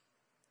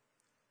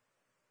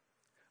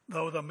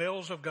Though the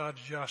mills of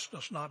God's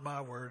justice, not my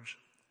words,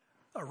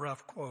 a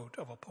rough quote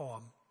of a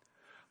poem.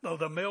 Though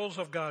the mills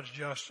of God's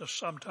justice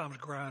sometimes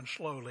grind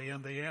slowly,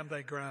 in the end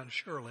they grind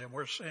surely, and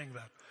we're seeing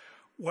that.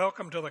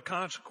 Welcome to the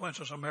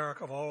consequences,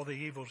 America, of all the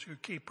evils you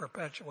keep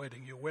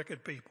perpetuating, you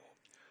wicked people.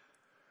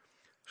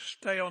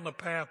 Stay on the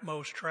path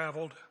most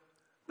traveled.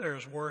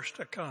 There's worse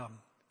to come.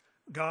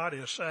 God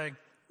is saying,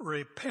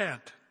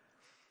 repent,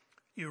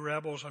 you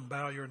rebels, and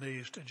bow your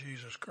knees to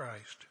Jesus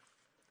Christ.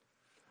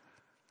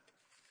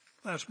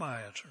 That's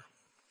my answer.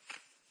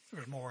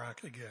 There's more I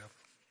could give.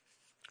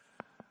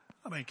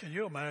 I mean, can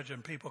you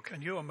imagine, people,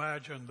 can you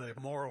imagine the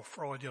moral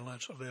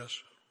fraudulence of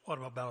this, what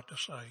I'm about to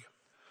say?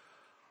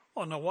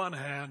 On the one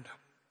hand,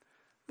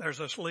 there's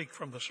this leak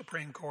from the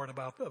Supreme Court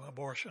about the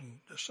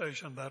abortion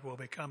decision that will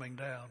be coming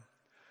down.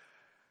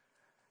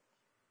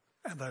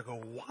 And they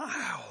go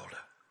wild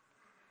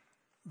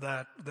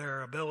that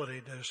their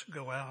ability to just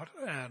go out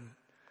and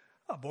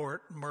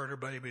abort, murder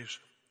babies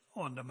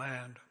on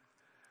demand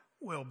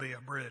will be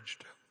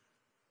abridged.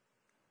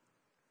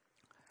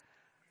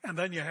 And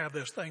then you have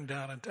this thing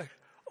down in Texas.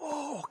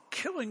 Oh,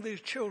 killing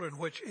these children,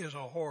 which is a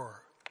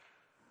horror.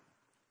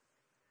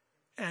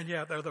 And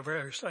yet they're the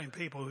very same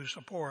people who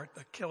support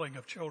the killing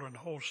of children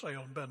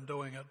wholesale and been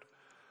doing it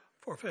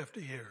for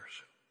 50 years.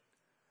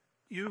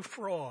 You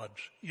frauds,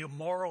 you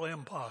moral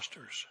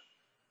imposters.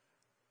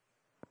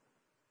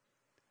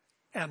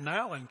 And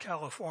now in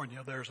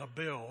California, there's a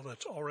bill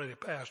that's already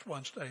passed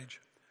one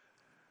stage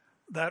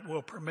that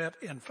will permit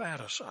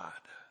infanticide.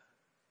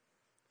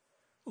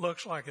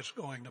 Looks like it's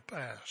going to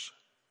pass.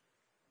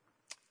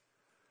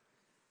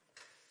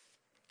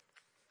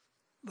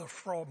 The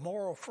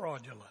moral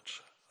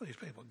fraudulence of these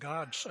people.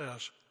 God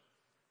says,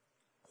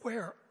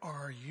 where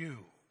are you?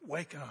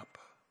 Wake up.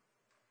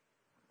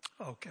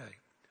 Okay.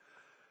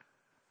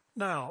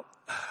 Now,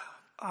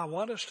 I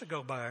want us to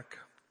go back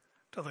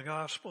to the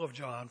Gospel of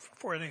John.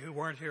 For any who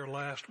weren't here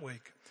last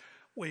week,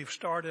 we've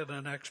started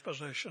an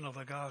exposition of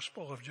the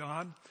Gospel of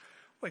John.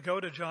 We go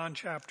to John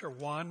chapter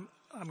 1.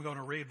 I'm going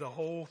to read the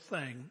whole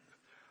thing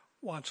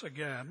once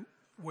again.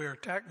 We're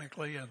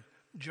technically in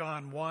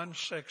John 1,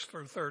 6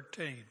 through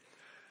 13.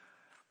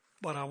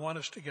 But I want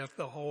us to get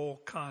the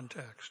whole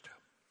context.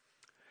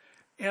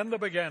 In the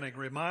beginning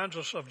reminds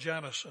us of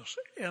Genesis.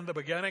 In the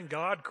beginning,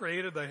 God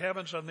created the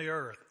heavens and the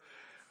earth.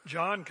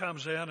 John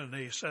comes in and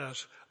he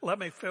says, let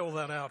me fill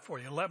that out for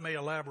you. Let me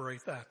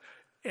elaborate that.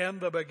 In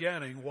the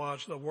beginning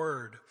was the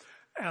Word.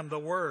 And the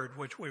Word,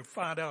 which we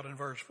find out in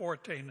verse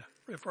 14,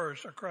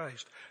 refers to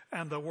Christ.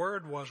 And the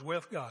Word was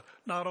with God.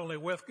 Not only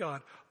with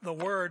God, the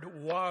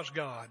Word was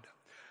God.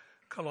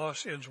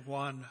 Colossians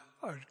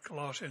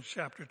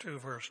chapter 2,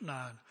 verse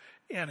 9.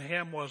 In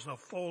him was the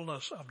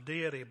fullness of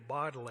deity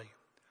bodily.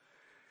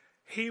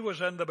 He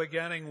was in the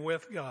beginning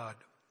with God.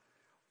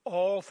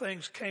 All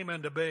things came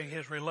into being,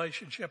 his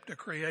relationship to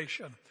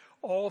creation.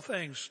 All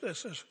things,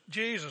 this is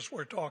Jesus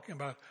we're talking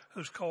about,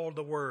 who's called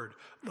the Word.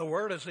 The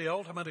Word is the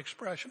ultimate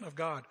expression of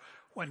God.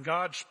 When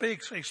God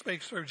speaks, he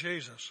speaks through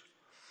Jesus.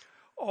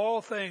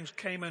 All things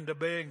came into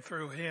being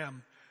through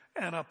him,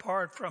 and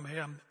apart from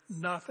him,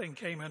 nothing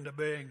came into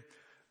being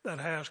that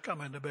has come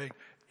into being.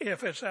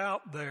 If it's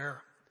out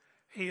there,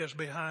 he is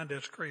behind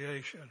its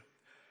creation.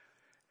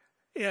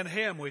 In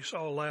him, we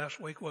saw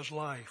last week, was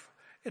life.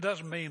 It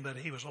doesn't mean that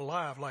he was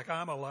alive like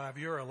I'm alive,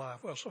 you're alive.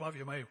 Well, some of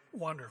you may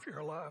wonder if you're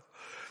alive.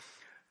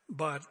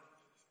 But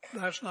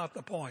that's not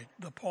the point.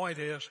 The point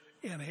is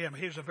in him.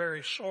 He's the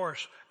very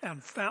source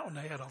and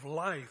fountainhead of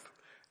life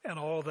and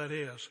all that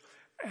is.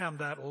 And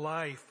that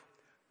life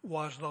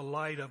was the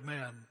light of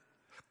men.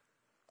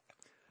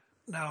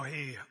 Now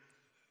he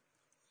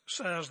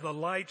says the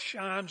light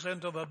shines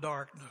into the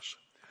darkness.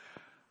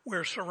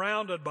 We're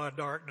surrounded by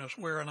darkness.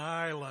 We're an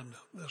island,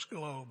 this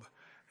globe.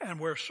 And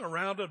we're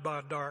surrounded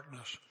by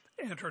darkness,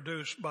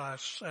 introduced by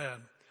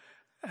sin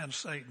and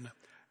Satan.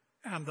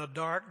 And the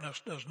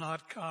darkness does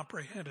not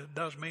comprehend it. It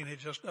does mean he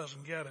just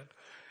doesn't get it.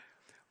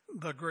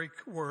 The Greek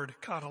word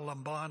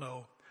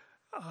katalambano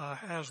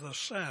has the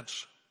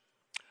sense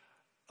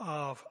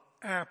of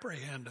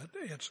apprehended.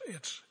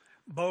 It's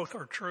both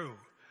are true.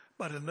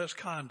 But in this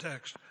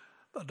context,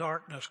 the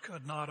darkness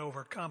could not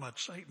overcome it.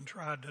 Satan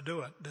tried to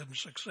do it, didn't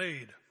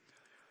succeed.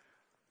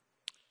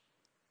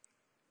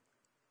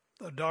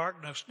 The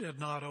darkness did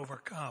not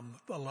overcome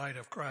the light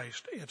of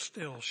Christ. It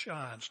still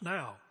shines.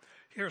 Now,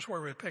 here's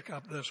where we pick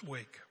up this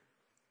week.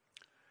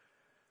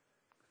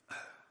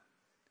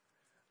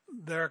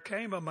 There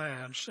came a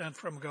man sent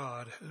from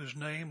God whose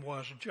name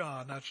was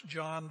John. That's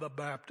John the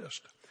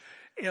Baptist.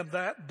 In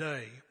that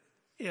day,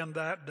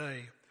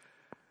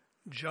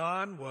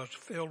 John was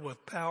filled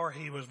with power.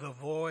 He was the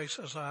voice,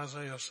 as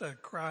Isaiah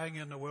said, crying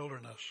in the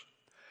wilderness.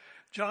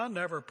 John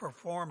never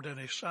performed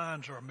any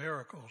signs or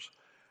miracles,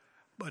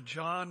 but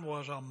John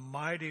was a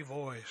mighty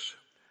voice,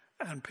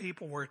 and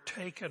people were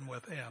taken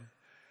with him.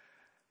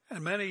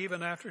 And many,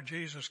 even after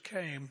Jesus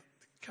came,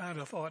 kind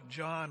of thought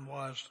John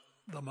was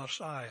the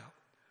Messiah.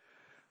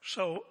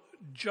 So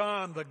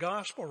John, the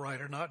gospel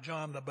writer, not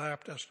John the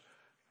Baptist,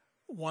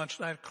 wants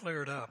that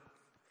cleared up.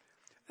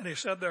 And he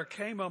said, there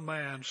came a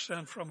man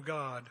sent from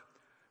God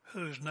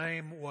whose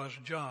name was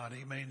John.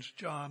 He means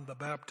John the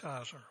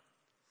Baptizer.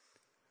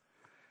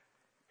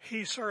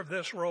 He served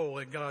this role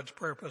in God's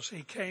purpose.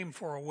 He came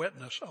for a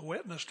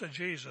witness to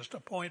Jesus, to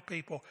point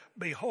people,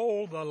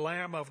 behold the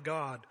Lamb of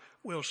God.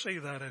 We'll see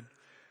that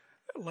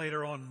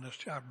later on in this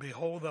chapter.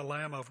 Behold the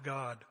Lamb of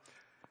God.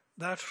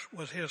 That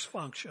was his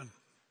function.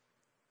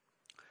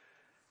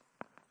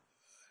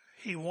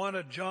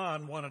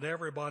 John wanted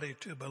everybody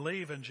to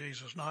believe in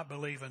Jesus, not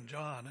believe in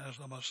John as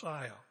the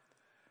Messiah.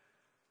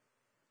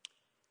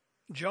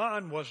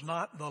 John was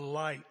not the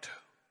light.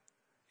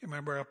 You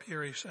remember up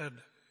here he said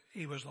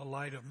he was the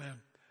light of men.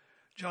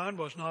 John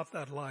was not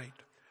that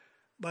light,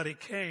 but he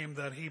came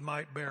that he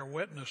might bear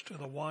witness to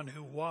the one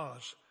who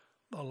was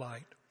the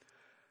light.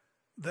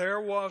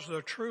 There was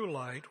the true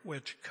light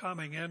which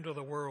coming into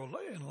the world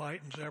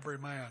enlightens every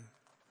man.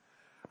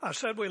 I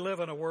said we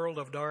live in a world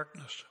of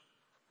darkness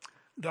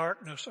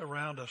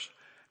around us,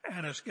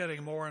 and it's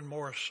getting more and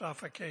more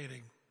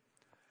suffocating.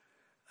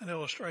 An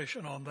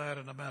illustration on that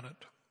in a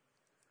minute.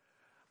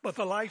 But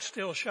the light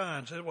still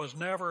shines. It was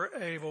never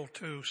able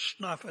to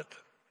snuff it.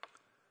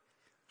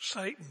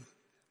 Satan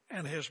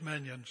and his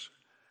minions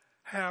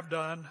have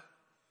done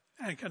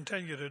and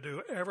continue to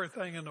do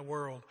everything in the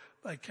world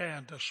they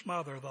can to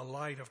smother the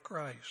light of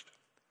Christ.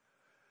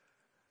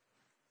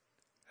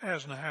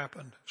 Hasn't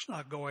happened. It's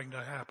not going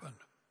to happen.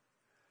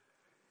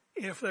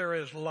 If there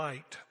is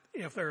light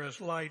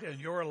in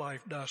your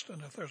life,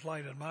 Dustin, if there's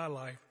light in my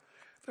life,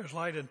 if there's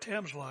light in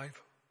Tim's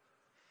life,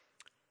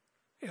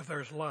 if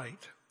there's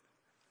light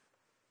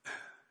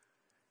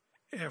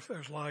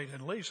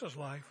in Lisa's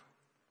life,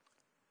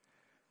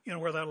 you know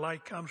where that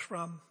light comes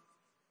from?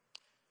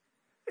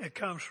 It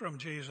comes from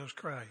Jesus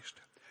Christ.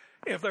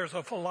 If there's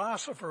a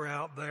philosopher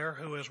out there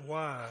who is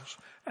wise,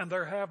 and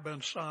there have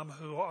been some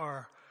who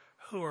are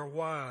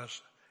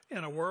wise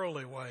in a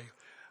worldly way,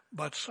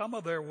 but some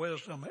of their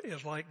wisdom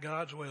is like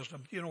God's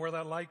wisdom. You know where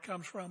that light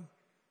comes from?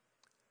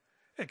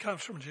 It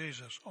comes from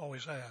Jesus,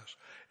 always has.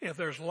 If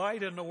there's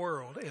light in the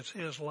world, it's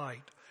his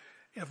light.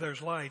 If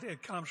there's light,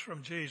 it comes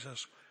from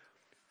Jesus,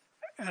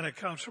 and it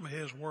comes from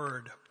his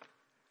word.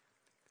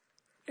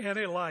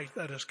 Any light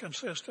that is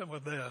consistent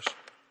with this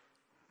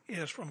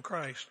is from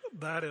Christ.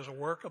 That is a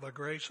work of the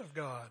grace of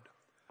God.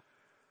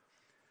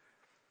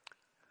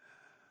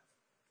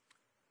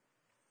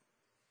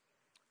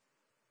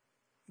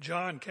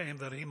 John came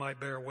that he might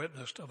bear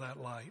witness to that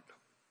light.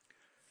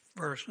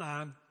 Verse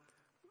 9,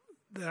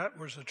 that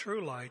was the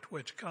true light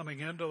which coming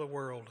into the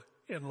world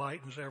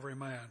enlightens every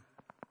man.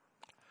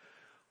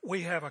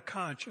 We have a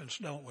conscience,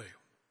 don't we?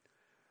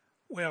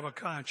 We have a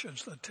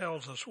conscience that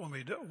tells us when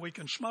we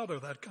can smother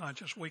that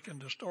conscience, we can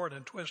distort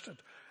and twist it,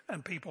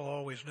 and people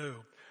always do.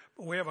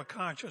 But we have a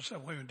conscience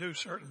that when we do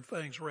certain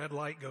things, red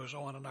light goes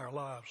on in our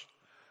lives.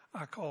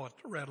 I call it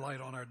red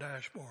light on our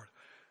dashboard.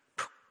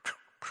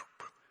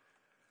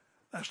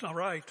 That's not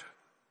right.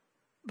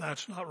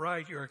 That's not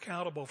right. You're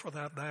accountable for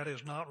that. That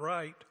is not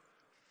right.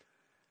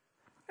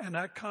 And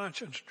that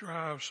conscience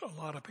drives a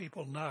lot of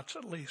people nuts,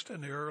 at least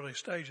in the early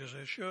stages.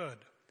 It should.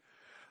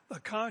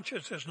 The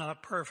conscience is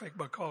not perfect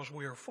because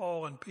we are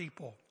fallen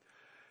people,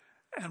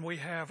 and we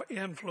have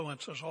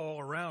influences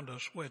all around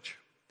us which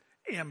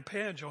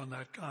impinge on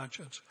that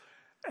conscience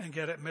and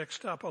get it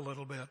mixed up a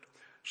little bit.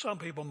 Some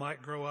people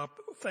might grow up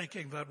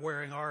thinking that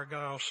wearing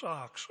Argyle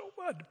socks,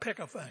 pick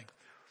a thing,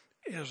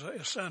 is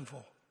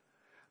sinful.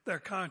 Their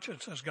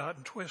conscience has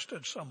gotten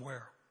twisted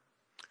somewhere.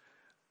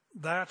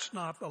 That's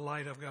not the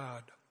light of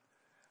God.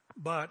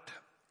 But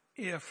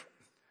if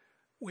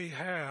we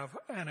have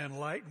an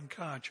enlightened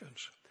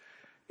conscience,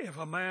 if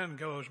a man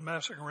goes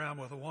messing around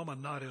with a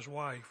woman, not his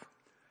wife,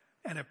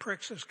 and it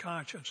pricks his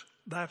conscience,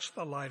 that's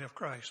the light of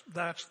Christ.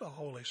 That's the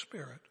Holy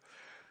Spirit.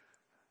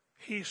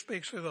 He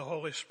speaks through the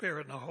Holy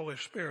Spirit, and the Holy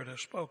Spirit has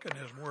spoken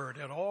his word.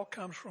 It all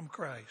comes from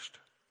Christ.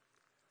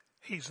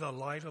 He's the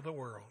light of the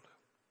world.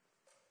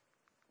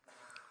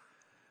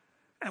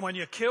 And when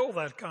you kill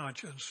that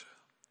conscience,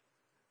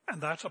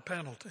 and that's a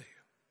penalty,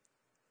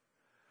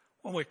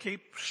 when we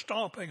keep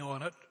stomping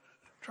on it,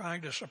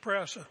 trying to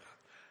suppress it,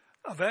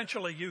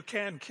 eventually you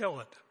can kill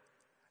it.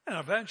 And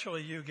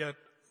eventually you get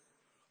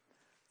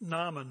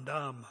numb and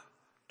dumb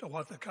to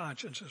what the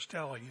conscience is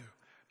telling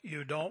you.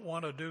 You don't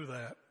want to do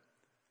that.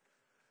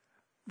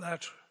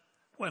 That's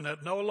when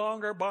it no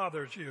longer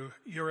bothers you,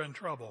 you're in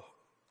trouble.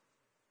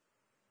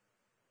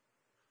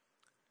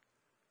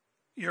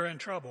 You're in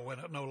trouble when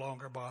it no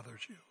longer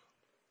bothers you.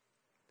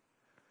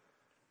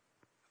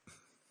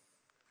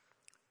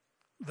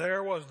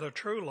 There was the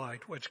true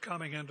light which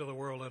coming into the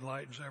world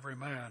enlightens every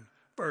man.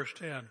 Verse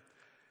 10,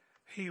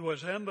 he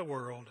was in the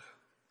world.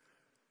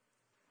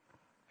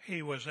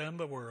 He was in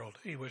the world.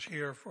 He was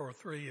here for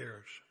 3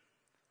 years.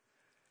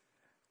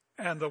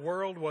 And the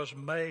world was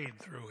made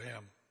through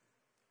him.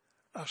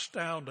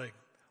 Astounding.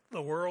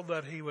 The world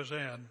that he was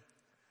in,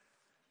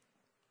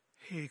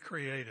 he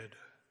created.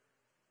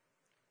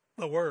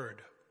 The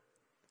Word.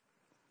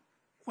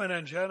 When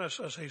in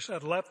Genesis he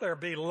said, let there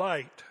be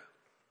light.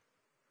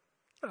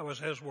 That was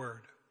his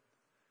word.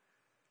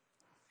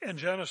 In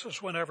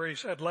Genesis, whenever he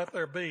said, let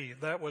there be,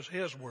 that was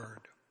his word.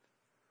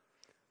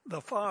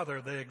 The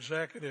Father, the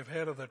executive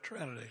head of the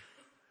Trinity,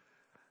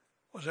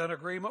 was in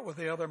agreement with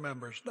the other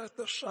members that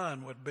the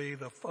Son would be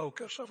the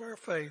focus of our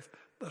faith.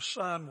 The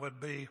Son would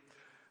be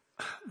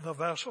the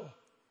vessel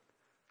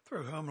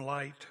through whom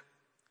light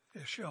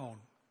is shown.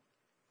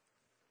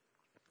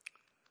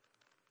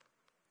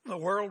 The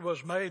world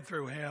was made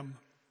through him.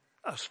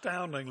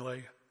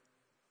 Astoundingly,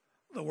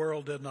 the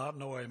world did not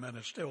know him, and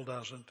it still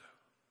doesn't.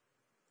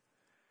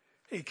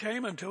 He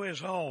came into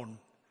his own,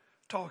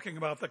 talking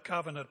about the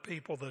covenant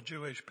people, the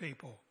Jewish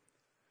people.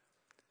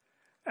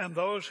 And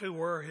those who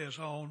were his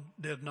own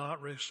did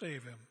not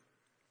receive him.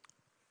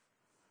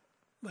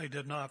 They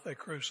did not. They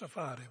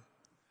crucified him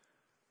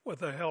with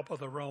the help of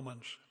the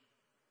Romans.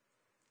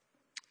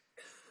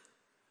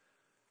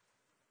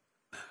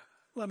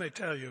 Let me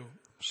tell you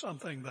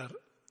something that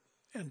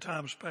in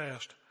times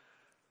past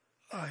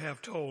I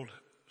have told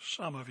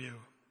some of you.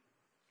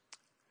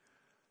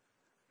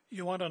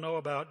 You want to know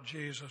about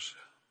Jesus?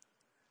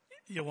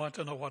 You want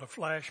to know what a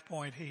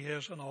flashpoint he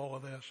is in all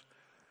of this?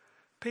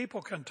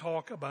 People can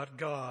talk about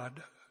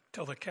God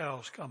till the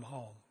cows come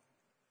home.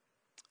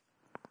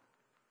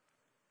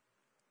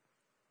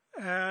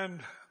 And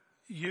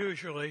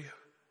usually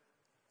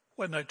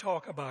when they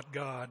talk about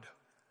God,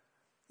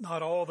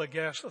 not all the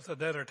guests at the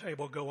dinner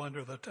table go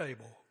under the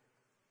table.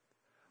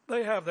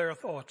 They have their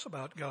thoughts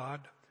about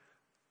God,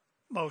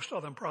 most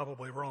of them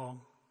probably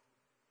wrong.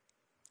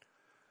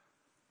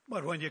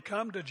 But when you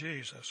come to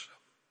Jesus,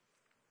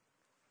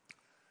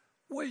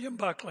 William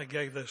Buckley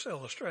gave this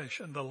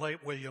illustration, the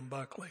late William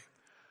Buckley,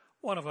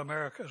 one of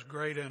America's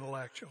great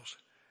intellectuals.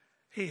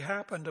 He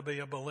happened to be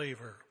a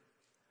believer.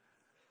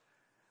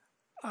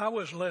 I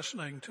was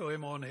listening to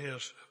him on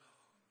his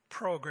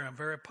program,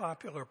 very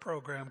popular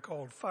program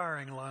called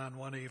Firing Line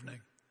one evening.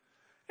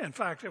 In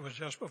fact, it was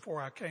just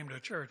before I came to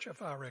church,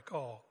 if I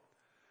recall.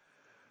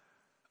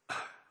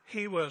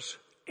 He was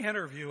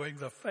interviewing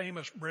the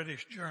famous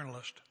British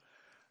journalist,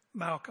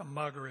 Malcolm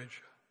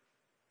Muggeridge.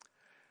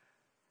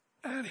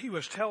 And he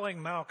was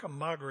telling Malcolm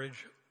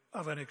Muggeridge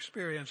of an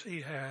experience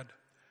he had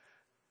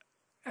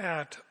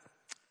at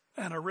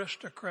an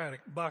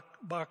aristocratic,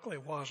 Buckley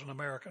was an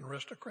American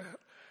aristocrat,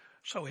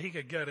 so he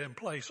could get in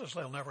places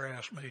they'll never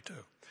ask me to.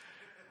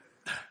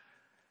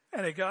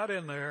 And he got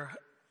in there,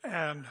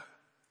 and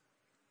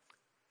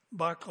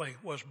Buckley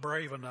was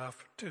brave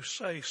enough to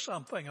say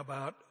something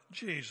about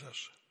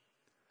Jesus.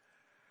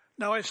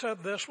 Now, he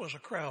said this was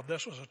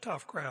a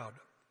tough crowd.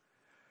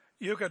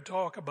 You could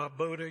talk about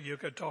Buddha, you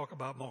could talk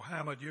about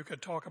Muhammad, you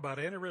could talk about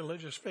any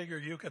religious figure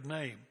you could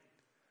name.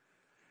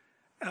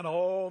 And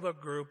all the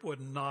group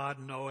would nod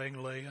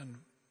knowingly and,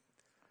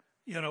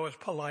 as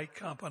polite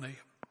company.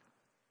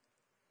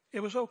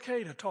 It was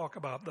okay to talk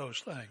about those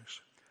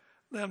things.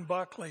 Then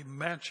Buckley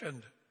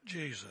mentioned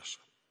Jesus,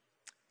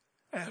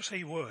 as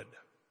he would.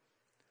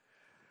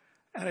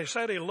 And he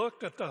said he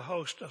looked at the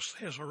hostess,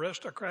 his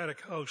aristocratic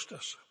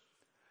hostess.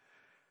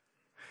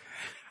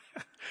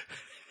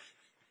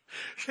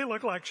 She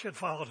looked like she'd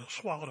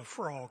swallowed a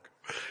frog.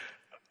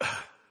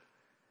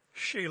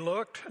 She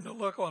looked, and the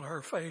look on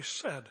her face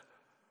said,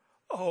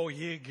 "Oh,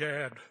 ye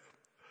gad,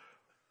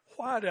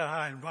 why did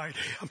I invite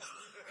him?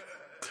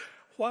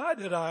 Why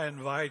did I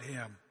invite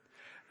him?"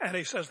 And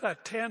he says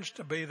that tends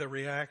to be the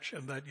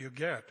reaction that you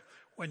get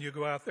when you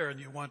go out there and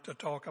you want to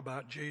talk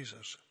about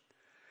Jesus.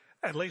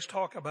 At least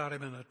talk about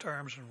him in the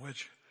terms in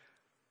which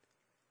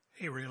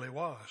he really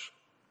was.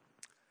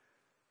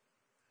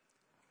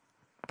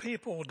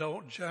 People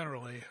don't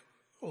generally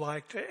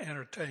like to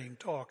entertain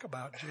talk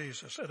about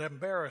Jesus. It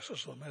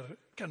embarrasses them. It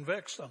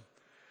convicts them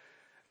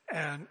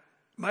and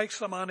makes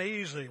them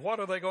uneasy. What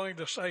are they going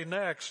to say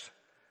next?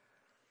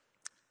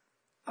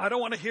 I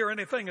don't want to hear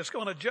anything that's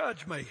going to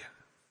judge me,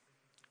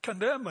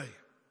 condemn me.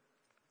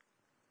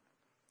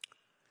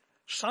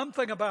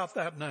 Something about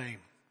that name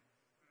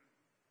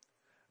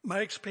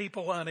makes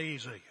people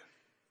uneasy.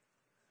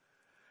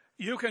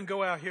 You can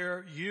go out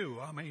here, you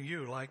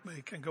like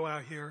me, can go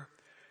out here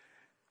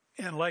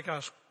in Lake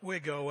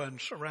Oswego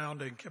and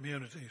surrounding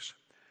communities.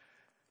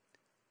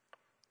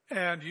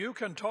 And you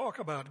can talk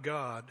about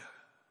God.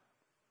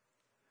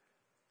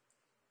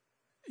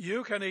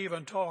 You can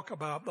even talk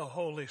about the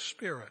Holy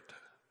Spirit.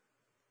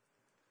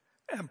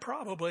 And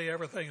probably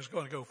everything's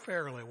going to go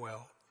fairly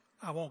well.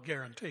 I won't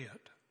guarantee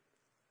it.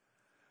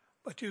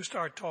 But you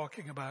start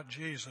talking about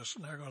Jesus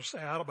and they're going to say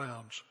out of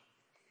bounds.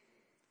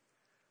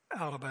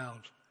 Out of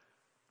bounds.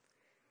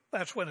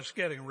 That's when it's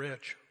getting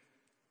rich.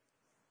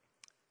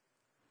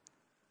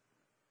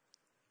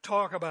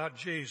 Talk about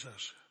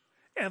Jesus.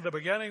 In the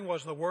beginning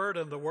was the Word,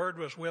 and the Word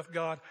was with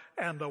God,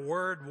 and the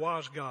Word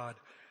was God.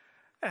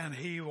 And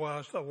the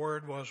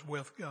Word was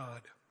with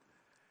God.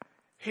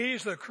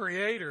 He's the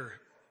Creator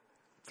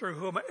through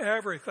whom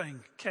everything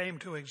came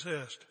to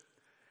exist.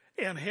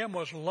 In him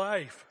was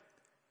life,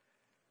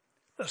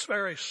 this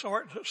very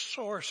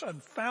source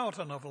and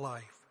fountain of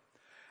life.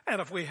 And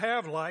if we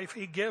have life,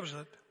 he gives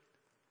it.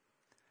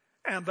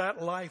 And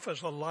that life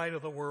is the light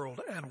of the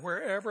world. And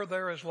wherever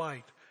there is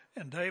light,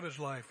 in David's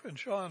life, in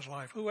Sean's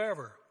life,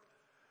 whoever,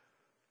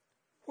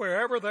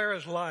 Wherever there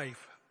is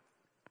life,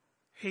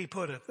 he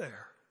put it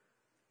there.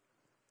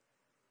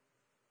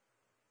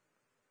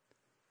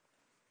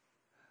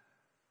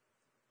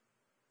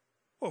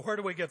 Well, where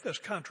do we get this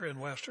country and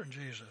Western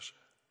Jesus?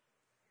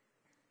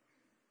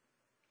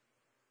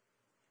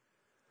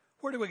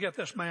 Where do we get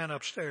this man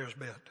upstairs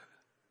bit?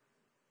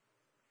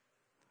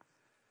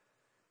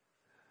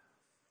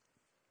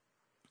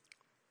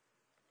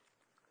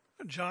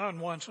 John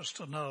wants us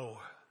to know,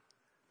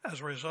 as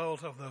a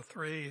result of the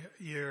 3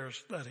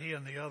 years that he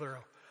and the other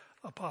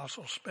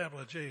apostles spent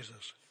with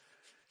Jesus,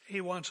 he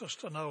wants us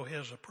to know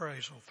his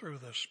appraisal through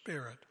the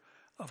Spirit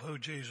of who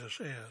Jesus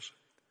is.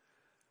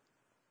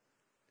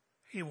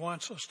 He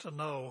wants us to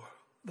know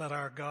that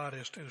our God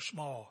is too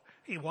small.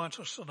 He wants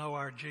us to know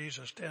our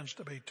Jesus tends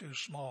to be too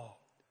small.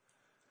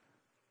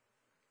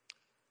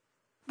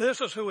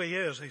 This is who he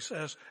is, he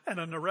says, and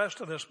in the rest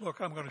of this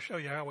book I'm going to show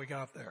you how we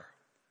got there.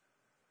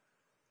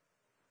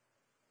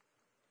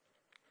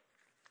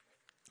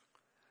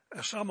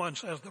 As someone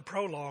says, the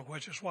prologue,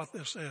 which is what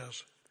this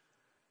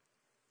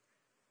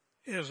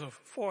is a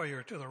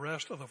foyer to the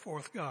rest of the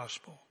fourth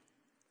gospel.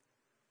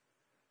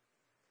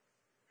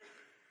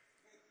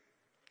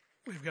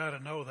 We've got to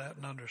know that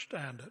and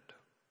understand it.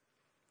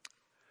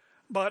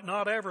 But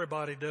not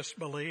everybody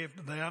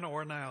disbelieved then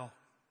or now.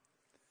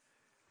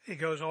 He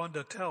goes on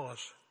to tell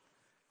us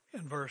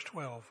in verse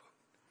 12,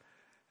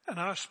 and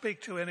I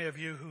speak to any of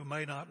you who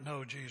may not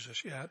know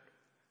Jesus yet.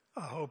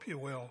 I hope you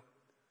will.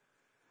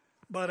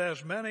 But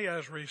as many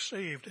as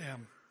received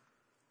him.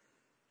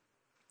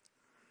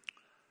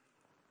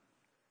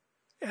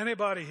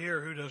 Anybody here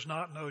who does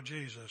not know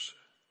Jesus,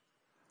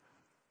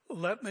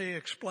 let me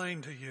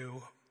explain to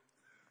you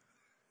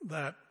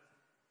that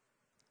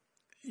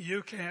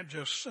you can't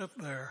just sit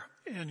there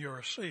in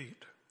your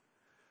seat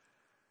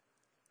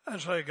and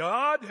say,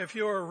 God, if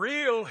you're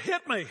real,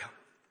 hit me.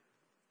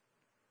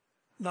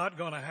 Not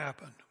going to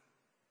happen.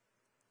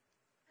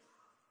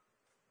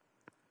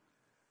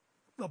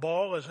 The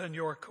ball is in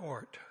your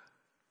court.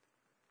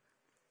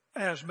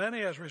 As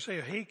many as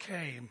receive, he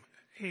came,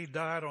 he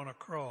died on a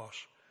cross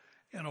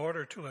in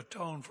order to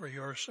atone for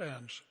your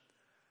sins.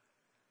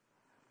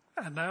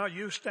 And now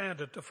you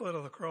stand at the foot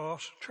of the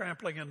cross,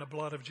 trampling in the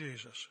blood of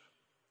Jesus.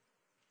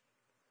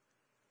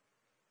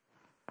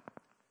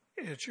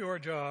 It's your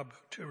job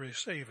to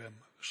receive him.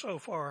 So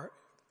far,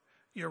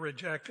 you're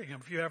rejecting him.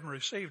 If you haven't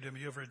received him,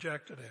 you've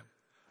rejected him.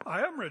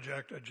 I haven't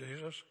rejected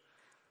Jesus.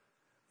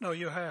 No,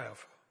 you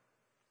have.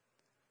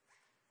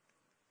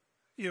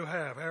 You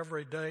have.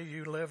 Every day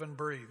you live and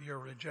breathe, you're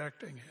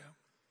rejecting him.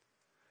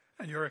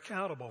 And you're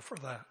accountable for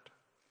that.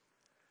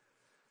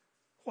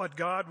 What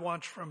God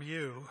wants from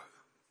you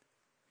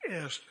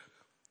is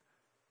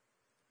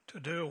to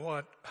do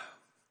what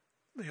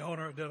the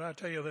owner, did I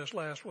tell you this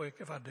last week?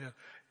 If I did,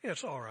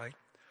 it's all right.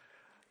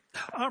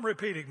 I'm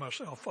repeating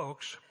myself,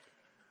 folks.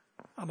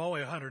 I'm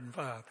only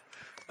 105.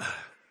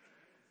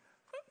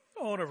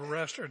 Owner of a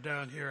restaurant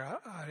down here,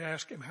 I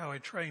asked him how he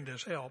trained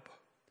his help.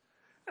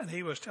 And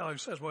he was telling,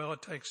 says, well,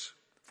 it takes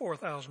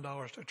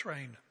 $4,000 to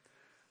train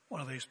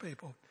one of these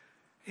people.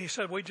 He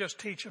said, we just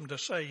teach them to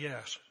say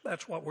yes.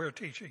 That's what we're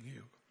teaching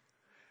you.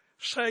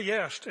 Say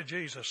yes to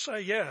Jesus.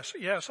 Say yes.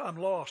 Yes, I'm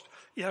lost.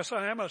 Yes,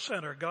 I am a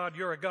sinner. God,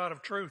 you're a God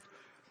of truth.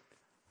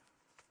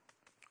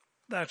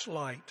 That's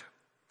light.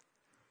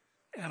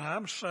 And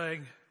I'm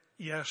saying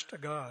yes to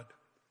God.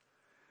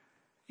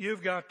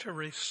 You've got to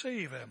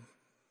receive him.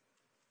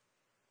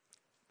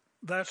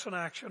 That's an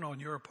action on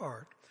your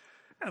part.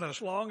 And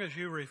as long as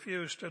you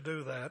refuse to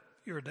do that,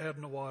 you're dead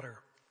in the water.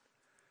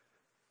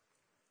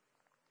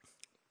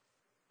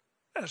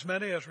 As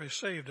many as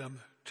received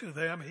him, to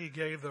them he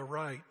gave the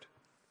right.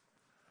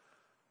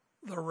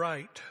 The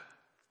right.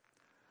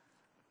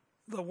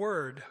 The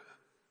word,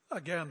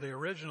 again, the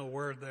original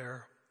word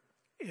there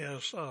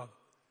is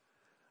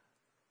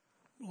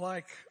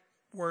like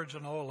words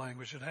in all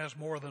languages. It has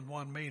more than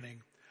one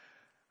meaning.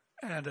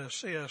 And as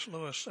C.S.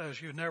 Lewis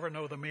says, you never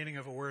know the meaning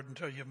of a word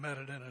until you've met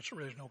it in its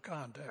original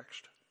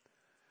context.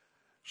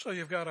 So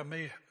you've got to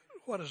meet,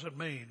 what does it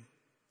mean?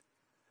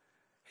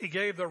 He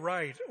gave the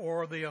right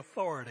or the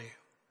authority.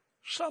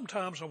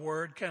 Sometimes a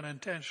word can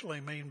intentionally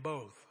mean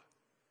both.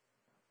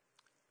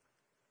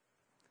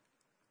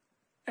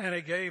 And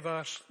he gave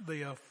us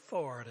the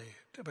authority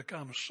to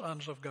become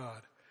sons of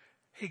God.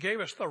 He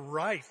gave us the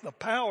right, the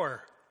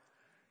power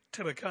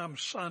to become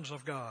sons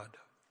of God.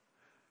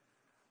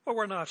 But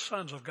we're not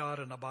sons of God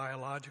in a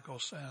biological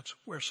sense.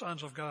 We're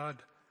sons of God,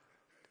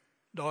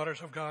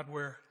 daughters of God.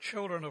 We're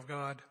children of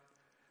God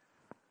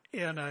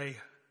in a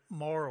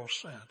moral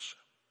sense,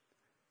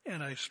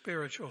 in a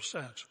spiritual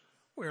sense.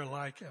 We're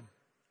like him.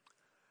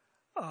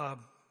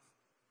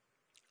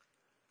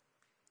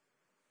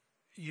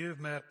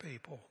 You've met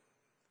people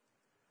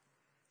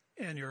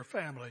in your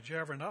family. Did you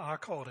ever know? I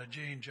call it a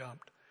gene jump.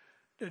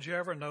 Did you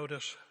ever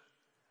notice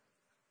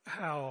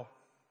how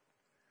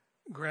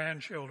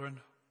grandchildren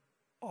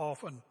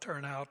often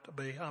turn out to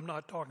be? I'm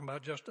not talking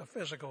about just a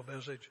physical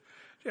visage.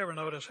 Did you ever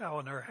notice how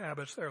in their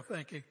habits, their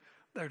thinking,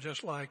 they're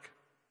just like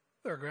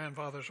their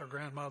grandfathers or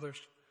grandmothers?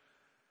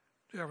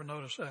 Did you ever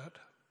notice that?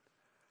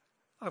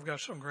 I've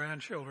got some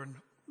grandchildren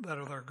that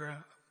are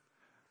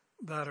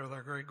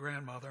their great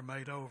grandmother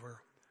made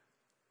over.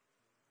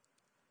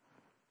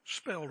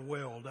 Spelled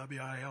will,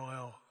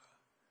 W-I-L-L.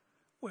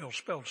 Will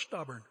spelled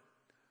stubborn.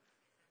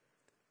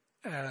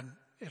 And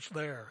it's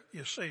there.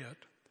 You see it.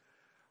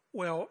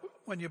 Well,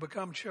 when you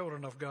become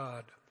children of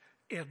God,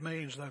 it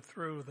means that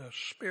through the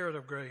Spirit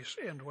of grace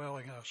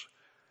indwelling us,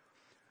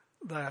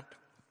 that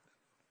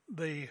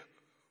the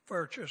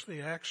virtues,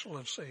 the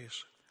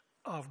excellencies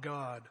of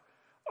God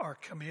are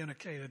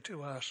communicated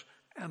to us,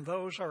 and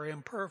those are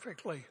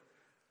imperfectly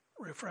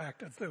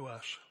refracted through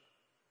us.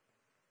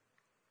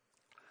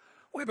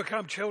 We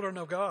become children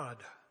of God.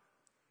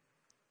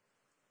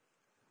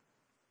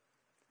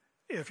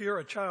 If you're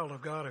a child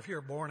of God, if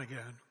you're born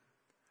again,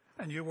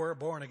 and you were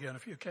born again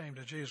if you came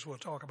to Jesus, we'll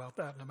talk about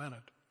that in a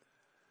minute.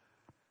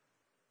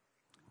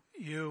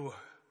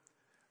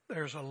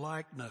 There's a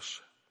likeness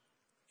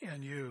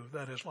in you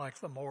that is like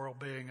the moral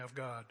being of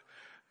God.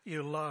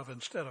 You love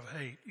instead of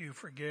hate. You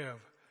forgive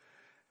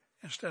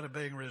instead of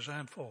being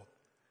resentful.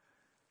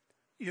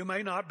 You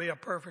may not be a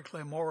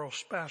perfectly moral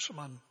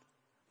specimen.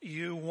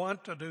 You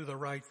want to do the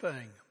right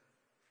thing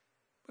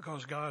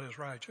because God is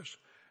righteous.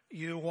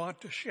 You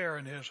want to share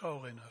in His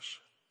holiness.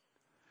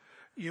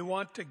 You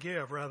want to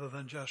give rather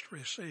than just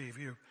receive.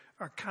 You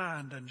are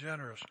kind and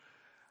generous.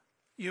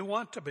 You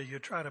want to be, you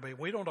try to be.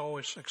 We don't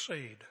always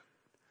succeed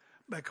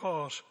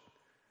because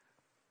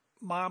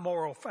my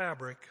moral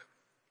fabric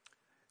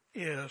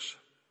it's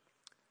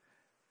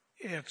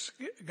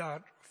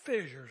got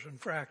fissures and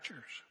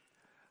fractures.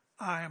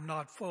 You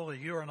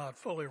are not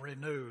fully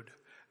renewed.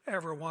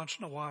 Every once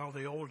in a while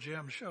the old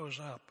Jim shows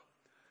up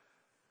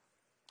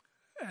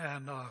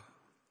and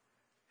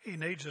he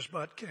needs his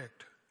butt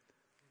kicked.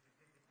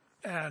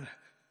 And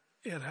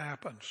it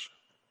happens.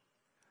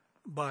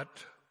 But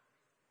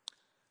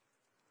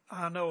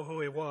I know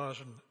who he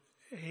was,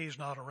 and he's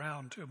not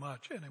around too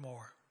much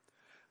anymore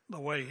the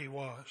way he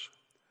was.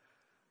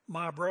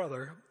 My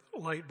brother,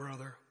 late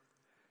brother,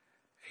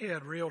 he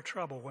had real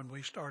trouble when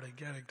we started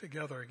getting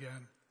together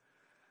again.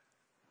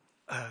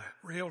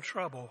 Real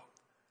trouble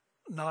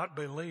not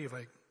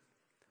believing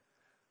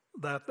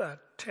that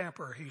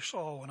temper he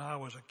saw when I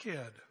was a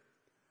kid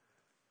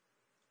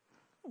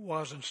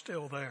wasn't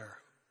still there.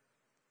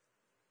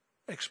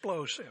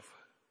 Explosive.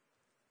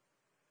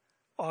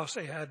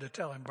 Ossie had to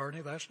tell him,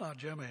 Bernie, that's not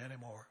Jimmy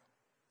anymore.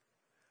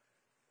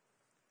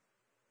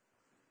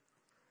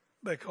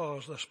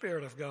 Because the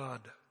Spirit of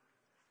God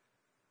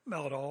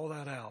melted all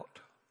that out.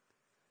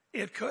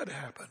 It could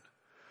happen.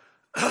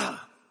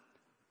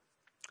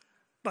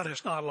 But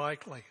it's not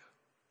likely.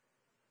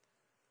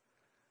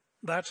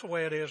 That's the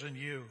way it is in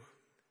you.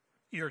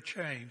 You're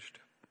changed.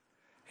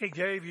 He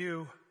gave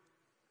you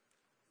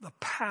the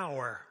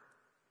power.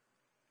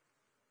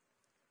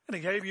 And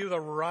He gave you the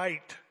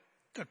right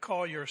to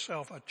call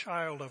yourself a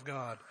child of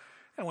God.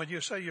 And when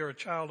you say you're a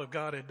child of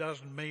God, it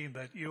doesn't mean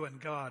that you and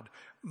God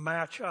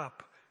match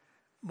up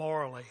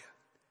morally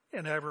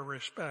in every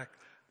respect.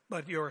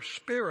 But your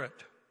spirit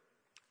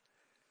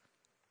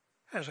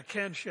has a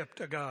kinship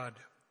to God.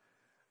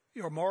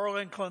 Your moral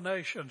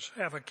inclinations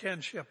have a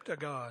kinship to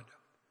God.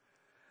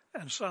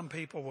 And some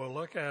people will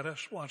look at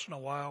us once in a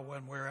while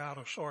when we're out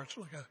of sorts,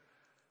 look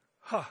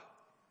at,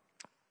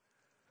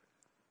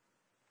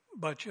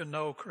 But you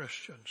know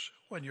Christians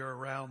when you're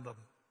around them.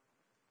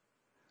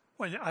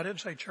 I didn't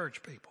say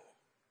church people.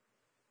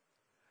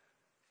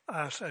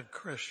 I said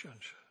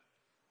Christians.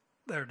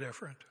 They're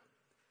different.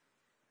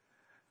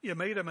 You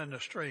meet them in the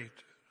street.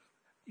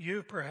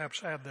 You perhaps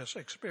have this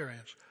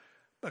experience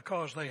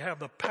because they have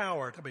the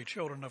power to be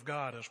children of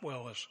God as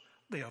well as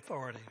the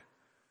authority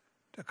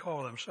to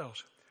call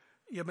themselves.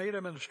 You meet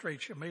them in the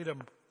streets. You meet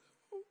them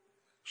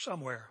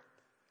somewhere.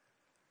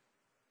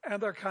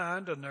 And they're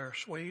kind and they're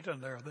sweet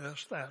and they're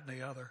this, that, and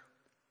the other.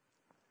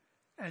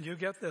 And you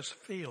get this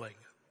feeling.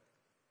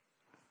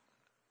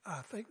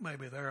 I think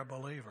maybe they're a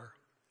believer.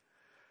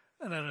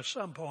 And then at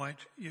some point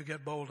you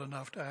get bold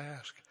enough to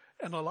ask.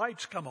 And the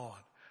lights come on.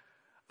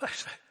 They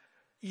say,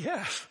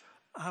 yes,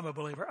 I'm a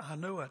believer. I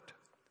knew it.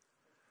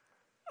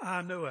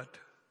 I knew it.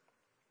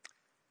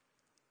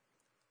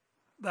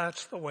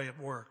 That's the way it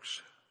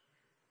works.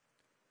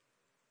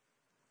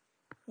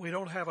 We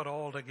don't have it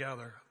all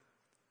together,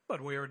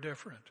 but we are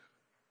different.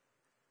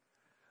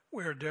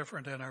 We are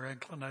different in our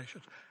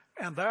inclinations.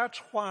 And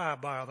that's why,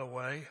 by the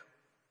way,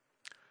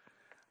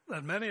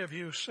 that many of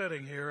you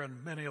sitting here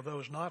and many of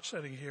those not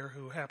sitting here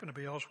who happen to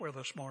be elsewhere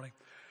this morning,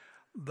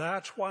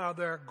 that's why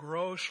they're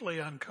grossly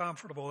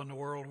uncomfortable in the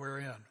world we're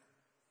in.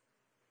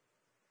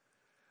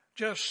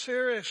 Just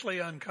seriously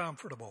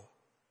uncomfortable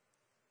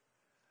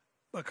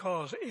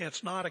because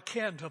it's not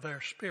akin to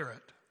their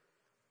spirit.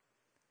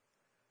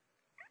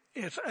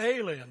 It's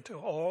alien to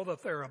all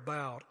that they're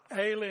about,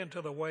 alien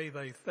to the way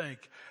they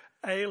think,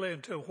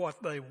 alien to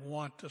what they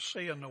want to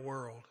see in the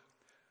world.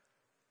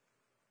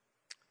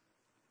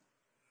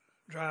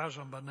 Drives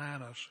them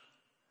bananas.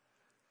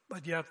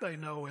 But yet they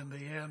know in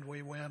the end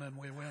we win and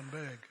we win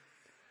big.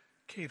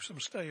 Keeps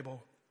them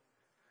stable.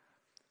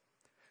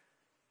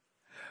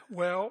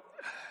 Well,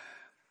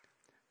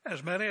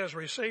 As many as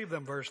received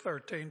them, verse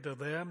 13, to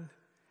them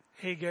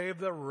he gave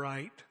the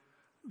right,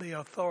 the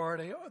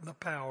authority, and the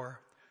power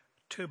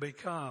to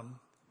become.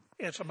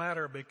 It's a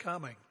matter of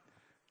becoming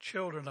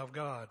children of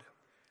God.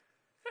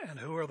 And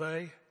who are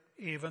they?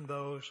 Even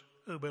those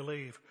who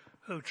believe,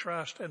 who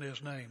trust in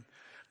his name.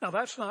 Now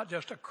that's not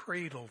just a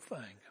creedal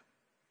thing.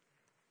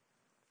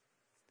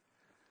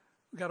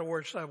 We've got to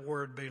watch that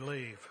word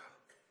believe.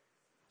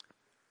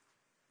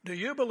 Do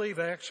you believe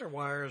X or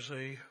Y or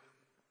Z?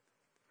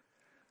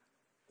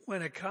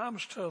 When it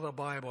comes to the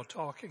Bible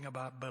talking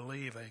about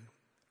believing,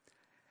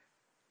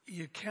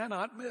 you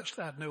cannot miss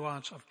that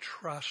nuance of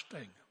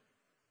trusting.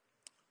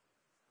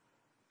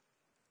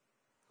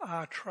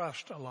 I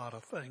trust a lot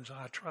of things.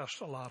 I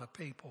trust a lot of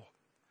people.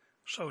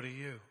 So do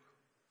you.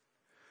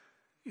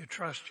 You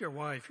trust your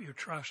wife. You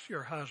trust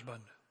your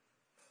husband.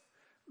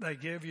 They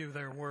give you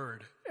their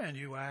word and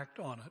you act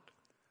on it.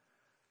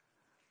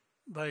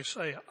 They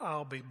say,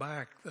 I'll be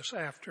back this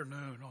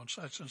afternoon on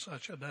such and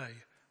such a day.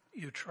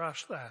 You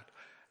trust that.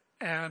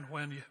 And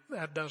when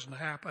that doesn't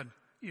happen,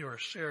 you are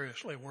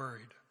seriously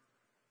worried.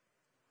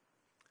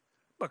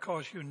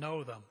 Because you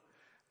know them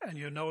and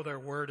you know their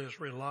word is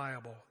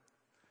reliable.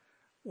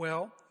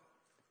 Well,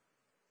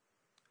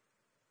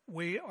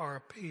 we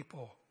are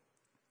people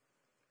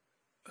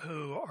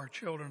who are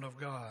children of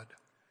God.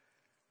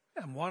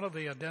 And one of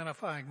the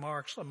identifying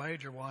marks, the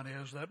major one,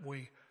 is that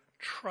we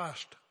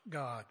trust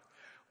God.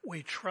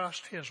 We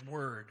trust his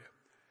word.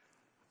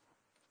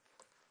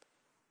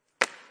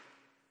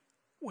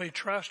 We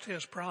trust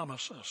his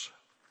promises.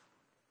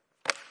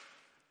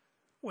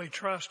 We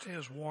trust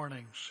his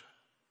warnings.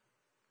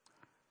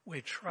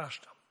 We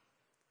trust them.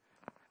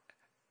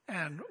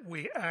 And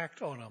we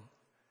act on them.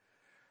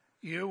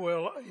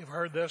 You've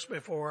heard this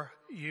before,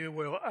 you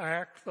will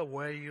act the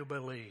way you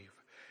believe.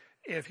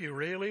 If you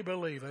really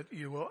believe it,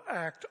 you will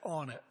act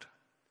on it.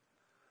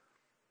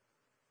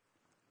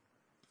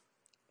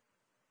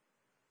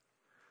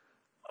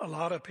 A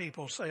lot of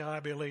people say, I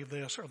believe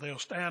this, or they'll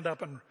stand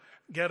up and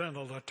get in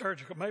a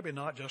liturgical, maybe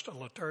not just a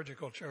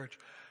liturgical church,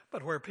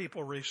 but where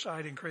people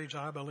reciting creeds,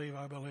 I believe,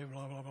 blah, blah,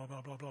 blah,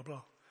 blah, blah, blah,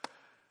 blah.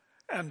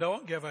 And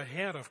don't give a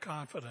hint of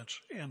confidence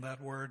in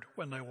that word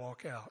when they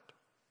walk out.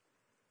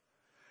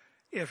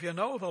 If you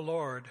know the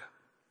Lord,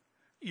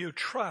 you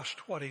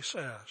trust what he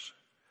says.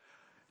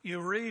 You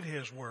read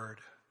his word.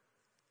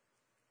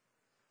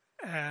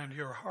 And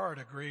your heart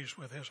agrees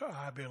with his,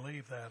 I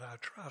believe that, I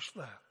trust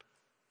that.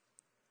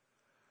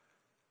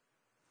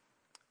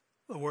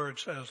 The word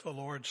says, the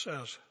Lord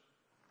says,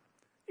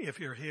 if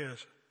you're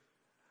his,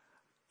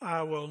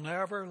 I will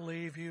never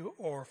leave you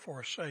or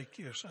forsake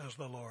you, says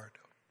the Lord.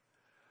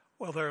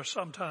 Well, there are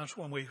some times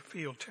when we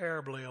feel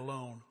terribly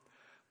alone.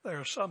 There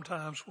are some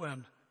times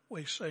when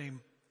we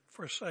seem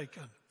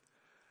forsaken.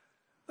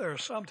 There are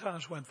some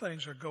times when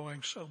things are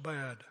going so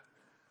bad,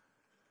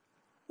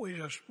 we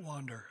just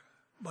wonder.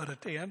 But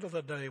at the end of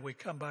the day, we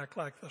come back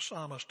like the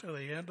psalmist to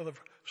the end of the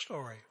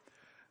story,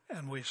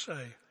 and we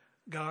say,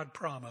 God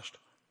promised,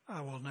 I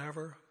will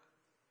never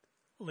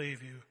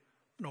leave you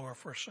nor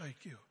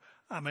forsake you.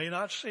 I may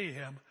not see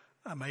him,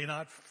 I may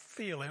not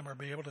feel him or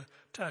be able to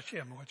touch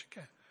him, which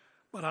you can.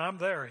 But I'm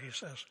there, he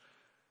says.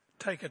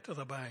 Take it to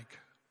the bank.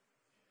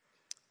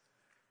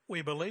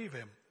 We believe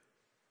him.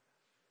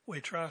 We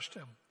trust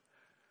him.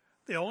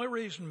 The only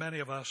reason many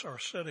of us are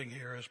sitting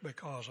here is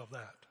because of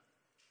that.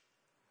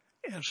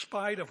 In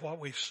spite of what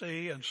we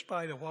see, in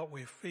spite of what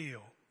we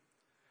feel,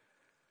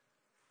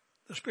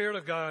 the Spirit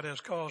of God has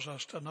caused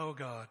us to know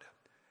God.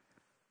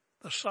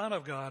 The Son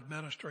of God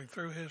ministering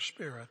through his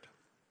Spirit,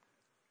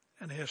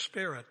 and his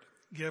Spirit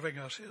giving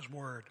us his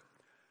word,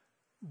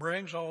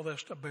 brings all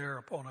this to bear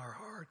upon our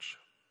hearts.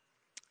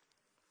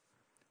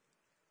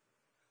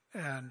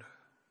 And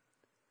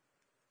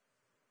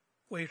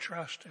we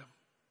trust him.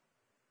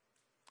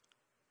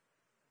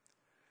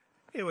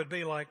 It would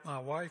be like my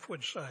wife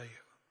would say,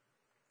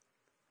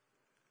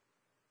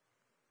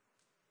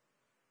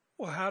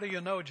 well, how do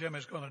you know Jim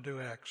is going to do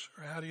X?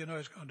 Or how do you know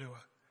he's going to do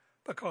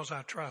it? Because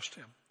I trust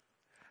him.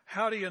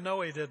 How do you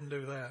know he didn't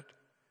do that?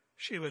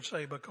 She would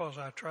say, because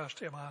I trust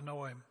him, I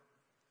know him.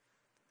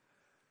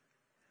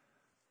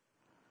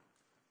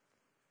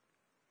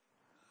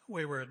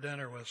 We were at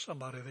dinner with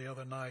somebody the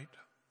other night.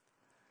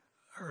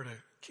 Heard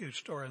a cute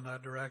story in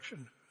that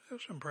direction. It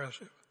was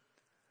impressive.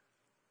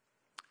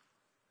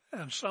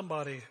 And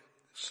somebody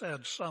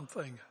said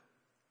something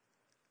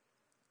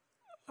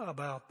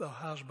about the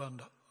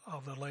husband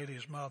of the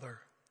lady's mother.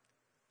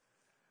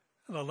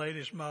 And the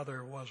lady's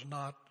mother was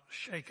not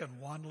shaken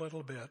one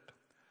little bit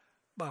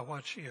by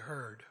what she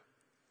heard,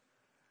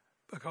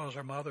 because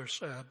her mother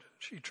said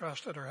she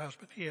trusted her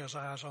husband. He has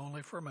eyes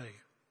only for me.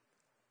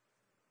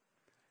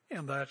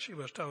 In that she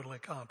was totally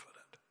confident.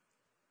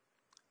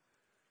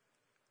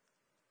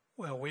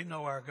 Well, we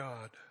know our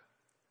God.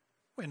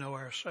 We know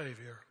our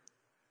Savior.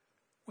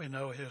 We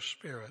know his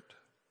Spirit.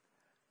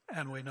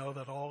 And we know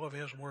that all of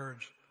his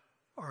words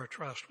are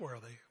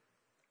trustworthy.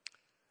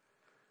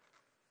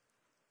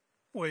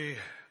 We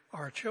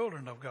are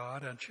children of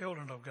God, and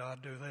children of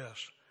God do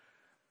this.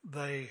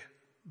 They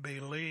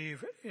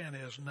believe in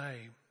his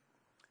name.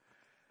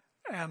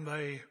 And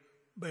they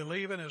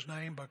believe in his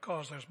name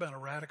because there's been a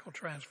radical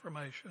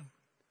transformation.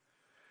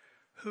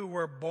 Who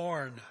were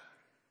born.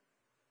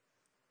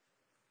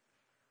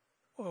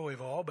 Well,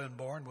 we've all been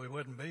born. We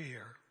wouldn't be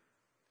here.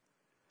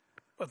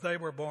 But they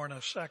were born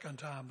a second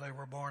time. They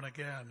were born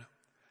again,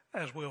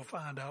 as we'll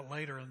find out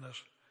later in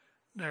this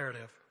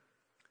narrative.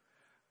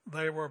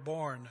 They were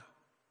born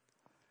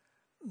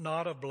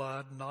not of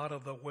blood, not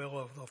of the will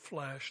of the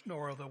flesh,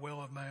 nor of the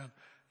will of man.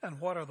 And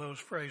what are those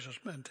phrases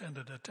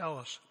intended to tell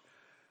us?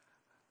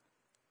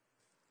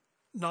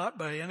 Not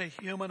by any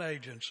human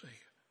agency,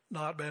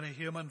 not by any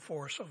human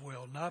force of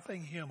will.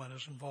 Nothing human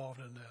is involved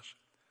in this.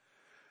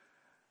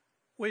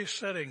 We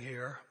sitting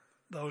here,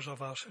 those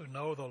of us who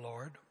know the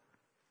Lord,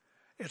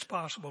 it's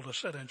possible to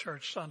sit in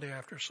church Sunday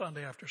after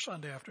Sunday after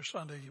Sunday after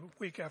Sunday,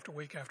 week after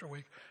week after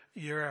week,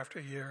 year after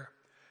year,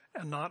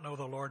 and not know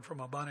the Lord from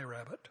a bunny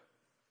rabbit.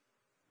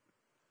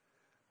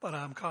 But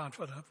I'm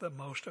confident that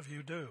most of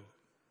you do,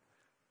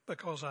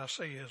 because I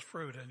see his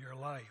fruit in your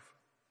life.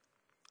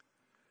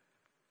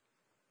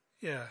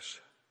 Yes,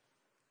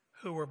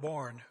 who were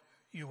born,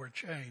 you were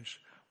changed.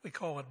 We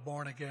call it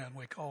born again.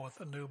 We call it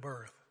the new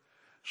birth.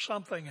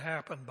 Something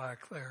happened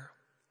back there.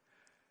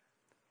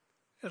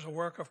 It's a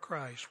work of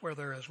Christ. Where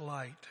there is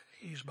light,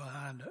 he's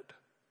behind it.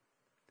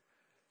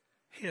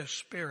 His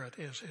Spirit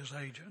is his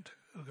agent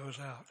who goes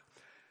out.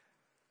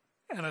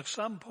 And at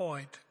some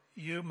point,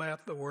 you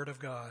met the Word of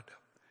God.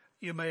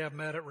 You may have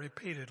met it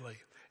repeatedly.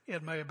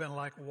 It may have been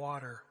like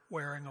water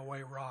wearing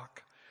away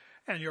rock.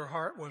 And your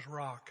heart was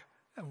rock.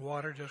 And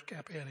water just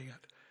kept hitting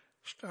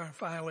it,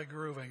 finally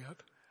grooving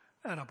it.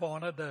 And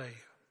upon a day,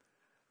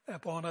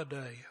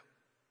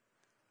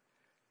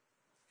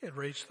 it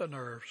reached the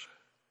nerves.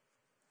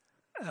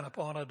 And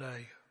upon a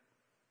day,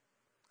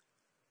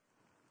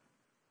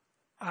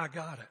 I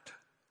got it.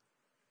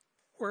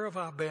 Where have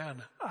I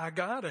been? I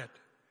got it.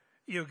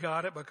 You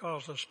got it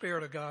because the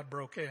Spirit of God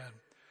broke in.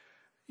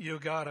 You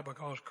got it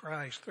because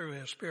Christ, through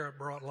his Spirit,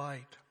 brought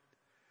light.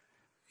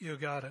 You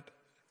got it.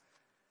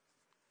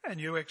 And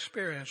you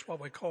experienced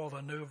what we call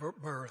the new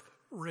birth,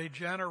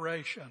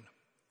 regeneration.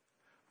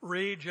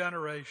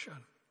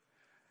 Regeneration.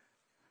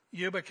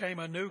 You became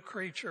a new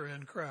creature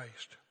in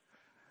Christ.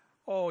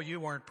 Oh, you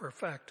weren't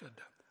perfected.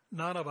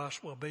 None of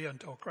us will be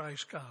until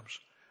Christ comes.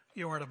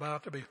 You weren't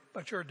about to be,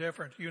 but you're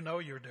different. You know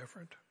you're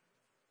different.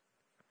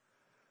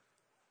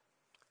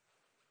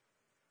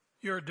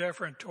 You're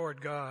different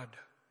toward God.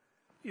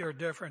 You're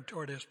different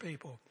toward his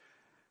people.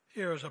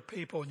 Here's a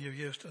people and you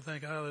used to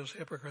think, oh, those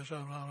hypocrites, no,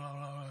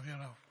 you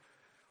know.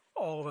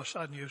 All of a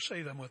sudden you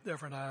see them with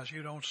different eyes.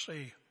 You don't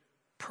see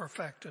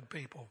perfected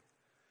people.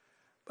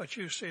 But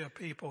you see a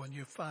people and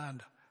you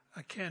find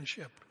a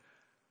kinship.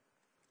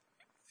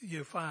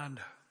 You find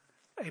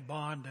a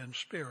bond in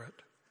spirit.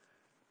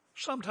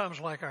 Sometimes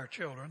like our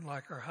children,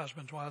 like our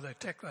husbands, why they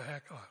tick the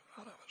heck out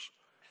of us.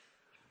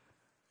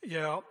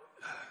 Yeah.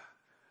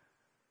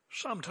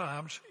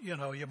 Sometimes, you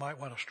know, you might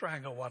want to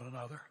strangle one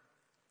another.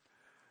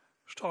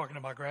 I was talking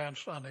to my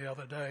grandson the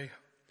other day,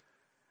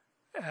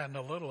 and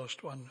the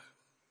littlest one,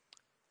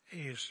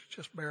 he's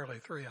just barely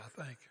 3,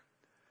 I think.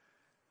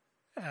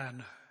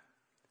 And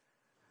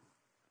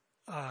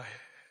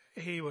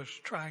he was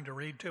trying to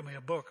read to me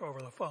a book over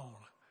the phone.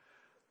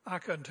 I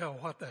couldn't tell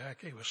what the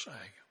heck he was saying.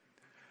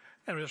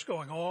 And it was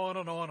going on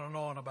and on and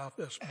on about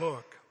this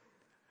book.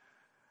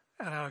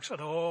 And Alex said,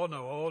 oh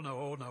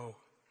no.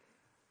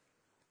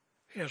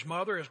 His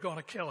mother is going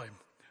to kill him.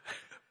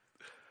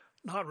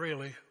 Not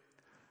really.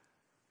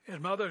 His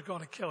mother is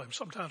going to kill him.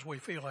 Sometimes we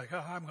feel like,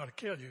 oh, I'm going to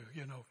kill you,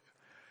 you know.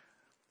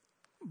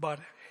 But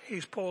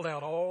he's pulled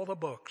out all the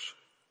books,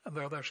 and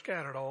they're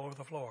scattered all over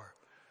the floor.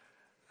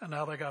 And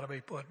now they got to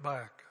be put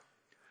back.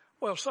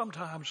 Well,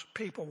 sometimes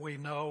people we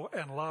know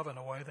and love in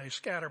a way, they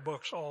scatter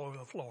books all over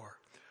the floor.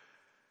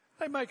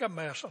 They make a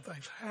mess of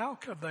things. How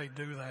could they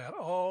do that?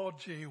 Oh,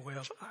 gee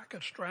whiz, I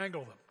could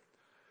strangle them.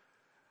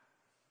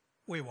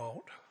 We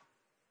won't.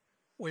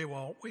 We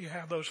won't. We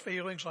have those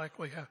feelings like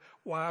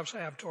wives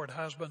have toward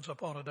husbands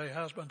upon a day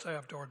husbands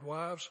have toward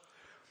wives,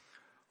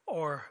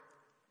 or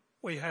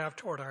we have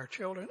toward our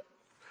children.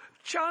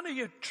 Johnny,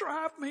 you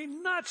drive me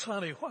nuts,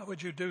 honey. Why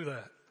would you do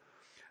that?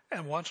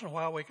 And once in a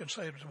while we can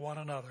say to one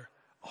another,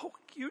 oh,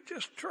 you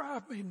just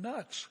drive me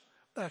nuts.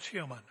 That's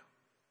human.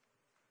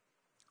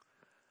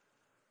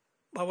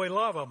 But we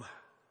love them.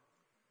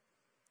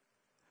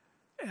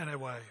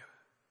 Anyway,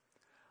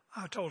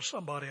 I told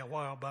somebody a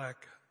while back,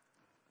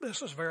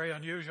 this is very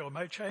unusual. It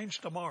may change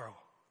tomorrow.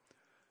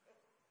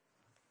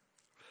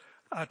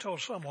 I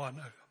told someone,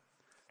 I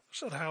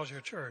said, how's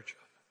your church?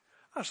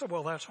 I said,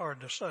 well, that's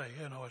hard to say.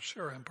 You know, it's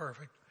sure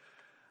imperfect.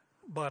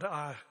 But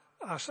I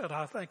said,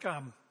 I think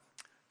I'm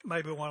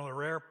maybe one of the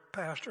rare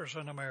pastors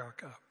in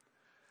America.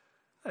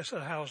 They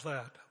said, how's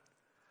that?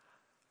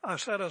 I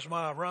said, as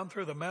I run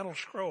through the mental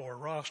scroll or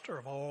roster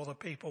of all the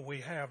people we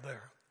have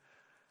there,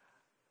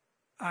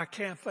 I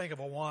can't think of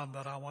a one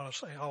that I want to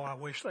say, oh, I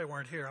wish they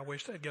weren't here. I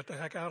wish they'd get the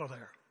heck out of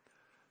there.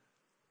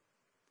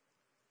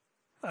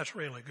 That's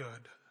really good.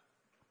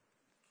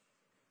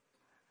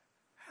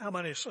 How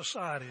many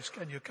societies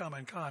can you come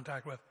in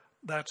contact with?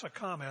 That's a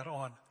comment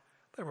on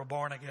they were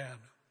born again.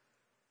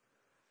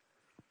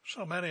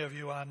 So many of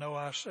you I know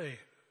I see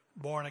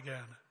born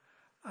again.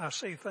 I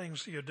see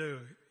things you do.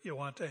 You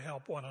want to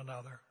help one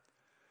another.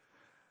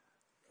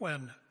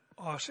 When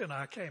Aussie and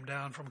I came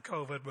down from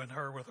COVID, with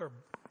her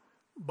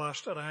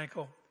busted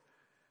ankle,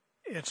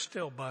 it's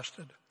still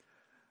busted,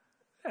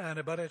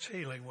 but it's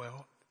healing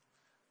well.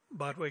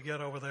 But we get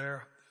over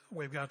there.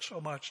 We've got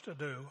so much to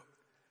do.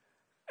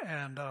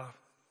 And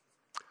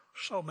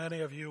so many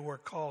of you were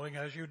calling,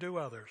 as you do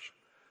others,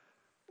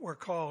 were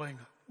calling,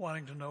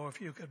 wanting to know if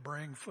you could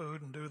bring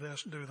food and do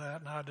this and do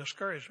that. And I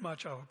discouraged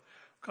much of them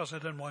because I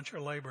didn't want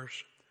your labors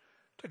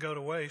to go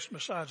to waste.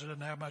 Besides, I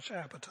didn't have much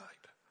appetite.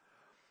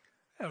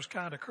 It was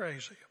kind of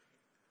crazy.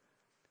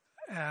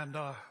 And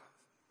a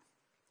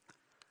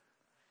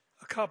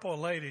couple of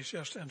ladies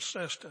just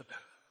insisted.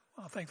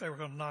 I think they were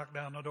going to knock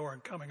down the door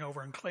and coming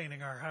over and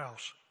cleaning our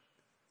house.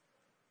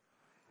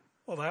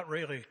 Well, that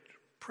really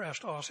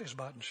pressed Aussie's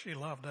button. She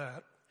loved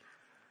that.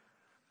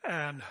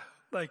 And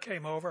they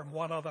came over, and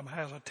one of them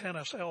has a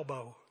tennis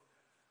elbow.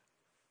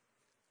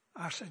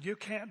 I said, you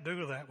can't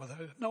do that with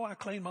it. No, I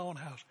clean my own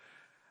house.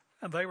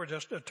 And they were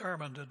just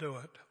determined to do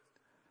it.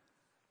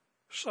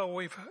 So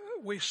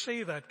we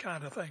see that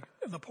kind of thing.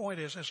 And the point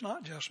is, it's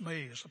not just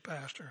me as a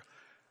pastor.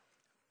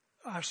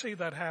 I see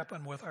that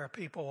happen with our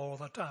people all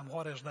the time.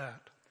 What is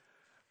that?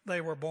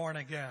 They were born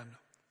again.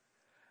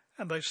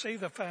 And they see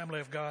the family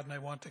of God and they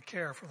want to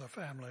care for the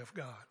family of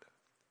God.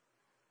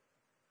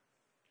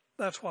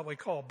 That's what we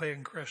call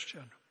being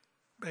Christian,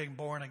 being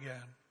born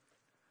again.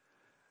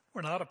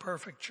 We're not a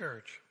perfect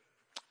church.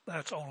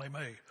 That's only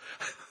me.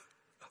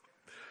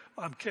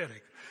 I'm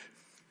kidding.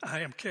 I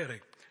am kidding.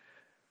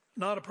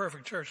 Not a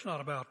perfect church, not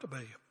about to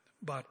be.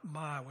 But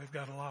we've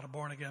got a lot of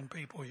born again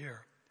people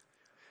here.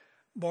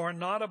 Born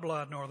not of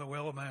blood nor the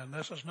will of man.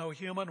 This is no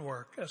human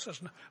work. This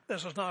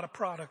is not a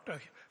product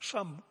of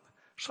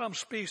some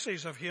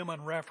species of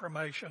human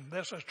reformation.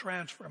 This is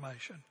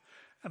transformation.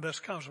 And this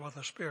comes with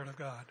the Spirit of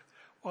God.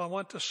 Well, I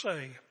want to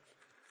say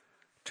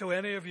to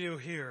any of you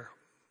here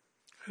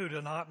who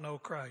do not know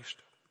Christ,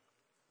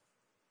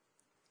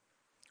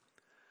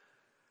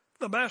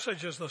 the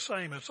message is the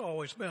same. It's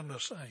always been the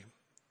same.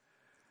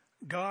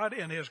 God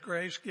in His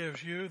grace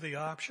gives you the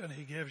option.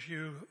 He gives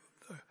you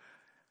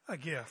a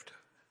gift,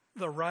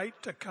 the right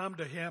to come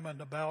to Him and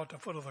to bow at the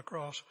foot of the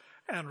cross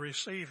and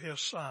receive His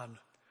Son,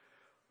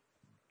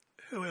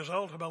 who is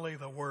ultimately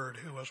the Word,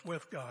 who was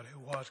with God,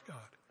 who was God.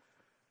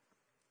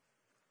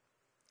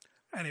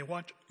 And He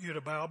wants you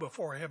to bow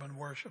before Him and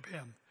worship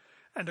Him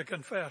and to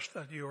confess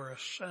that you are a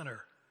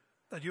sinner,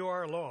 that you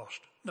are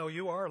lost. No,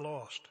 you are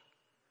lost.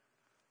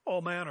 Oh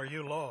man, are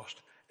you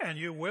lost? And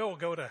you will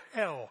go to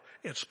hell.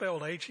 It's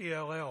spelled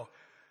H-E-L-L.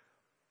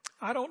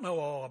 I don't know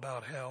all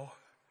about hell,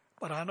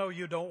 but I know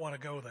you don't want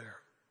to go there.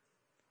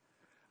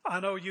 I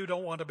know you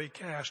don't want to be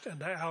cast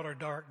into outer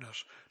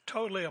darkness,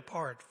 totally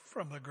apart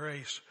from the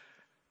grace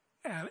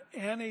and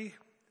any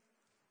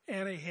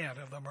hint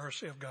of the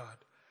mercy of God.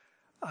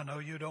 I know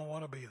you don't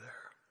want to be there.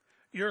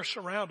 You're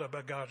surrounded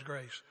by God's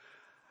grace.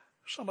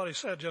 Somebody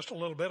said just a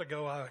little bit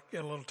ago, I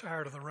get a little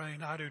tired of the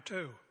rain. I do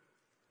too.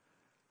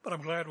 But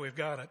I'm glad we've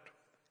got it.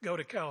 Go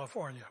to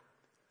California.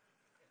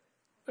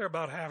 They're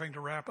about having to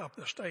wrap up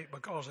the state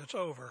because it's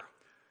over.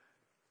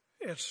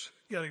 It's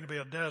getting to be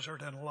a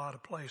desert in a lot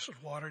of places.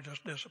 Water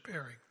just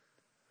disappearing.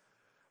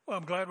 Well,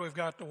 I'm glad we've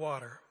got the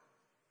water.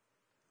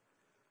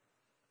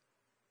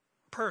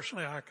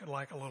 Personally, I could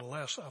like a little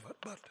less of it,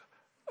 but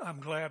I'm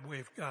glad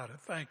we've got it.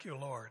 Thank you,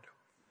 Lord.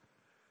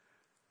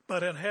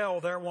 But in hell,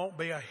 there won't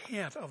be a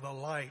hint of the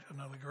light and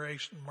of the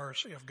grace and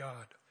mercy of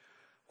God.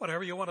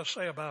 Whatever you want to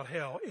say about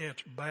hell,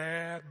 it's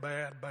bad,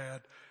 bad,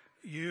 bad.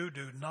 You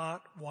do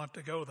not want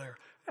to go there.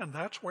 And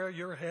that's where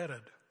you're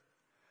headed.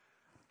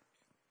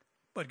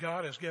 But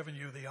God has given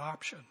you the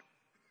option.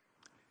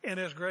 In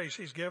His grace,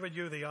 He's given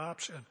you the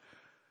option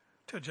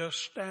to just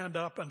stand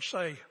up and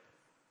say,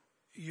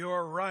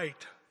 you're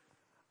right.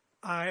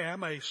 I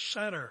am a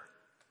sinner.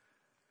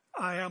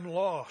 I am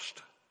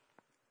lost.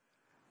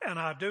 And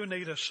I do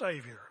need a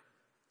Savior.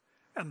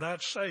 And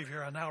that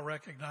Savior I now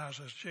recognize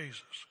as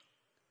Jesus.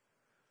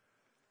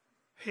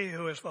 He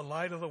who is the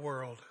light of the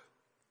world.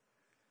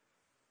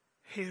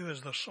 He who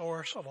is the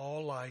source of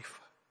all life.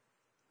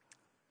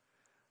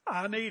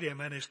 I need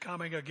Him, and He's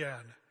coming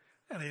again,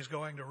 and He's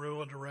going to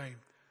rule and to reign.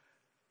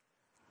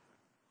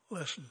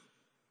 Listen.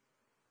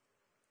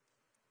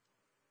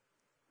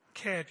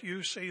 Can't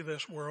you see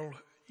this world?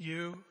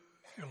 You're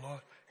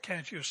lost.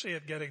 Can't you see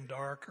it getting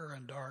darker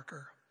and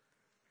darker?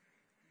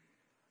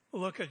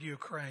 Look at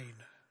Ukraine.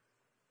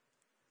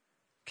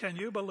 Can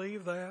you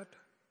believe that?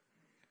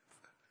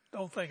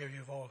 Don't think of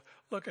you all.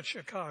 Look at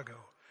Chicago.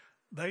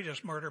 They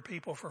just murder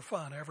people for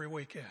fun every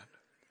weekend.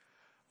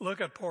 Look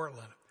at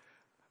Portland.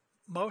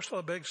 Most of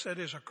the big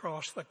cities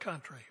across the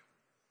country,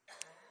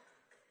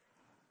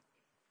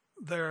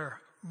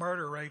 their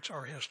murder rates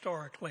are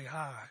historically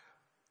high.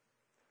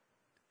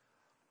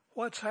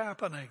 What's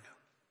happening?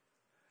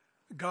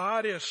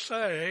 God is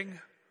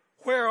saying,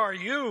 where are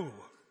you?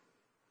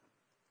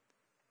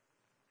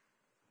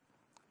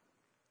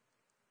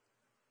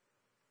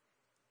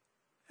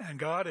 And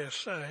God is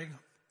saying,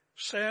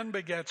 sin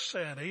begets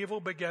sin,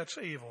 evil begets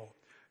evil.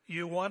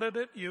 You wanted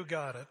it, you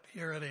got it.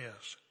 Here it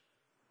is.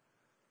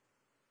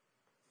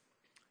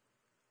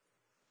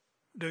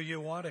 Do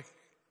you want to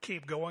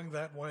keep going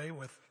that way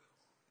with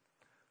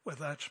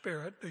that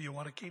spirit? Do you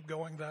want to keep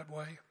going that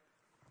way?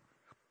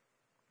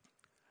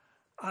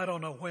 I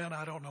don't know when,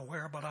 I don't know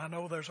where, but I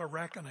know there's a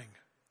reckoning.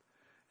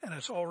 And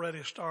it's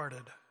already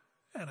started,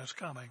 and it's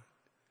coming.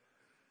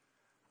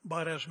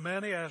 But as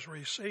many as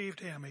received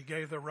him, he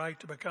gave the right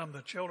to become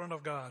the children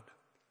of God,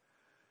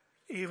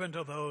 even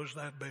to those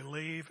that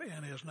believe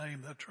in his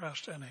name, that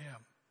trust in him.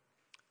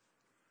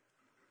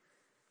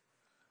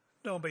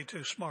 Don't be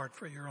too smart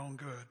for your own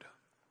good.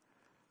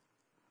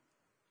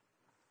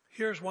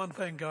 Here's one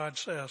thing God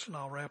says, and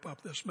I'll wrap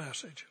up this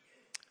message.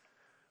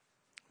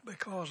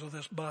 Because of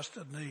this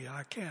busted knee,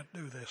 I can't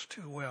do this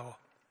too well,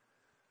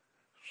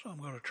 so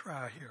I'm going to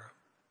try here.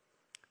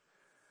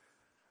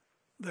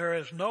 There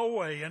is no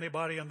way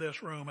anybody in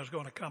this room is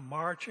going to come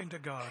marching to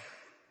God.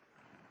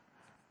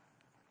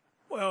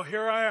 Well,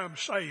 here I am,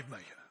 save me.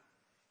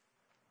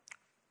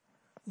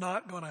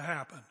 Not going to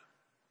happen.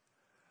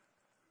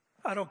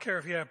 I don't care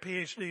if you have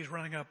PhDs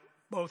running up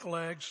both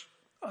legs,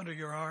 under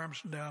your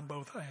arms, and down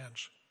both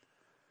hands.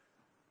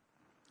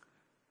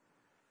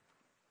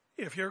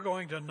 If you're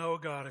going to know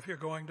God, if you're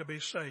going to be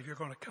saved, you're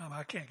going to come.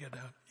 I can't get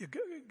down. You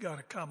got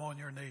to come on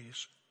your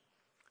knees.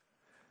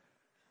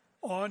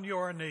 On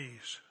your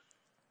knees.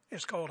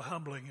 It's called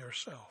humbling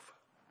yourself.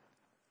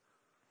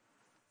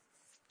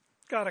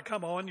 Got to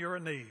come on your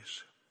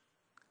knees.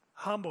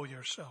 Humble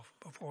yourself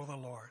before the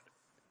Lord.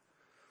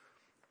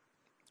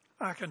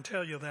 I can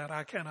tell you that.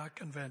 I cannot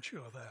convince you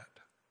of that.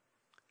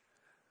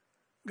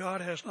 God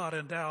has not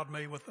endowed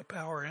me with the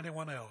power of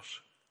anyone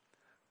else.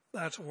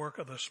 That's a work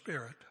of the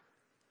Spirit.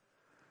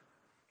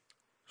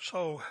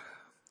 So,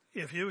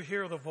 if you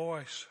hear the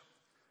voice,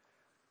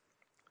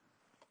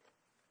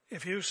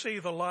 if you see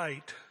the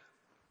light,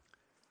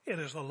 it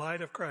is the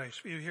light of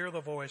Christ. If you hear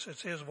the voice,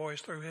 it's his voice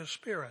through his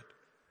Spirit.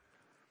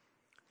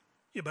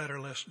 You better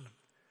listen.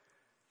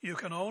 You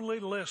can only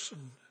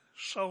listen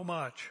so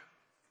much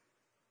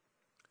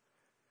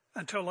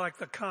until, like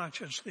the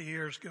conscience, the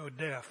ears go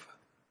deaf.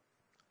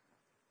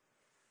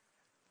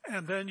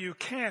 And then you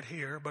can't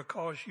hear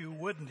because you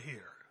wouldn't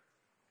hear.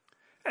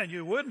 And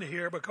you wouldn't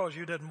hear because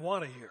you didn't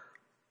want to hear.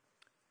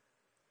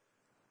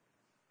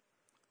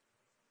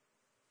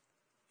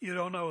 You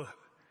don't know.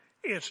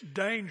 It's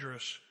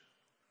dangerous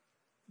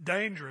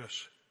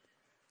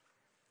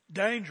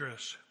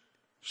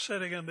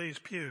sitting in these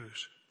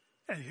pews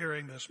and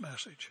hearing this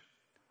message.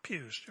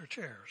 Pews or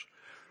chairs.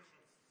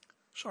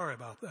 Sorry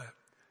about that.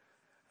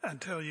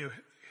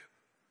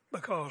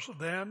 Because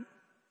then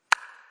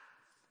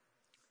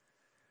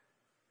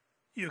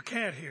you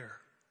can't hear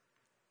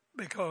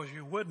because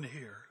you wouldn't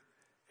hear,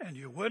 and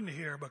you wouldn't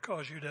hear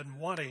because you didn't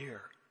want to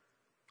hear.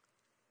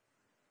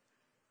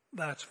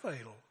 That's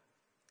fatal,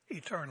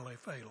 eternally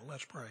fatal.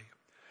 Let's pray.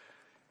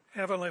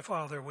 Heavenly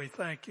Father, we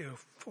thank you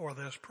for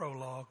this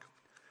prologue,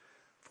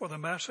 for the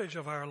message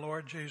of our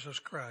Lord Jesus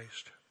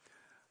Christ.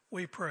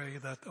 We pray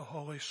that the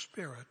Holy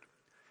Spirit,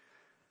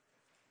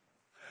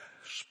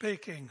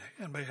 speaking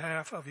in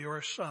behalf of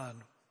your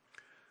Son,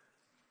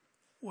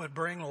 would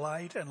bring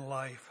light and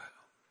life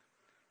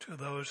to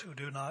those who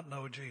do not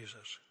know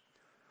Jesus.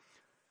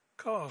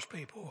 Cause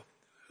people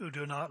who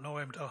do not know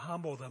him to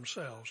humble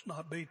themselves,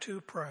 not be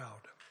too proud,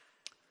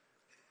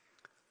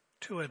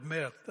 to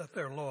admit that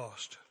they're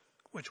lost,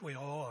 which we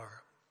all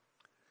are.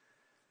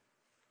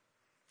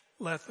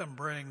 Let them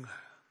bring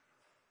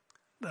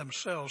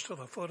themselves to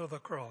the foot of the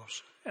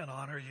cross and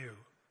honor you.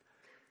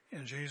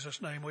 In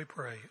Jesus' name we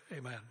pray.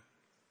 Amen.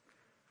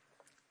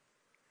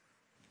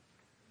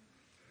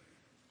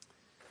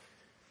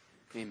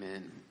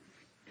 Amen.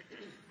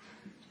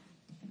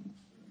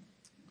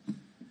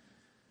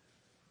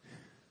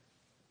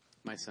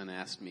 My son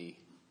asked me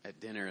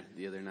at dinner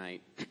the other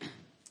night,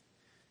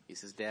 he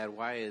says, Dad,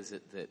 why is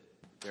it that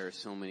there are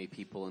so many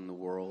people in the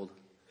world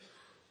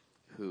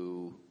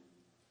who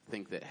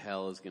think that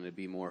hell is going to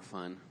be more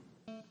fun?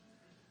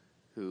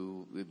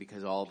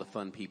 Because all the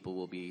fun people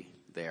will be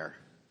there.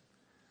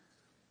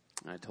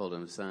 I told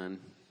him, son,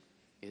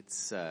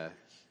 it's the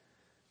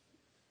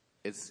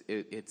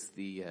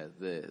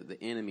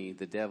enemy,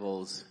 the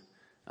devil's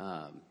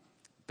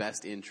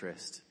best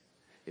interest.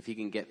 If he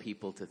can get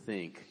people to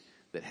think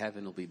that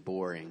heaven will be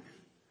boring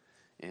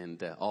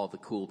and all the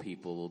cool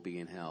people will be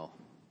in hell,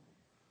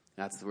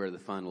 that's where the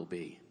fun will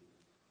be.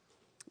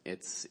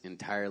 It's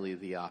entirely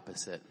the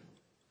opposite.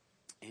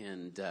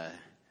 And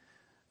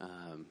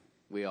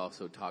we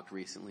also talked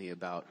recently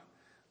about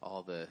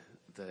all the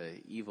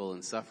evil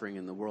and suffering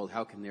in the world.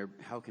 How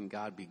can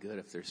God be good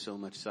if there's so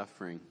much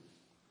suffering?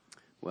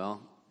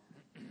 Well,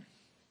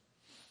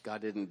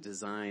 God didn't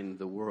design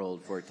the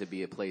world for it to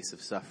be a place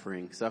of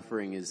suffering.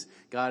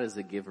 God is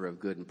the giver of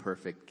good and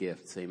perfect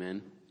gifts.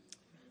 Amen.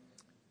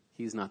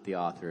 He's not the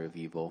author of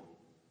evil.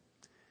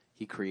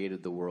 He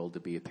created the world to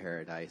be a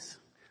paradise,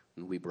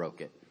 and we broke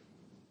it.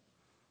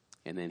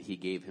 And then he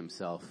gave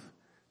himself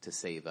to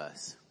save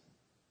us.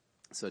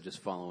 So just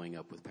following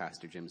up with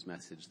Pastor Jim's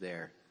message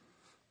there,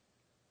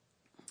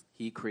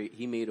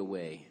 he made a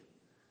way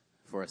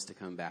for us to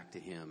come back to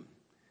him,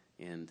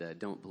 and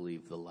don't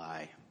believe the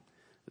lie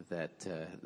that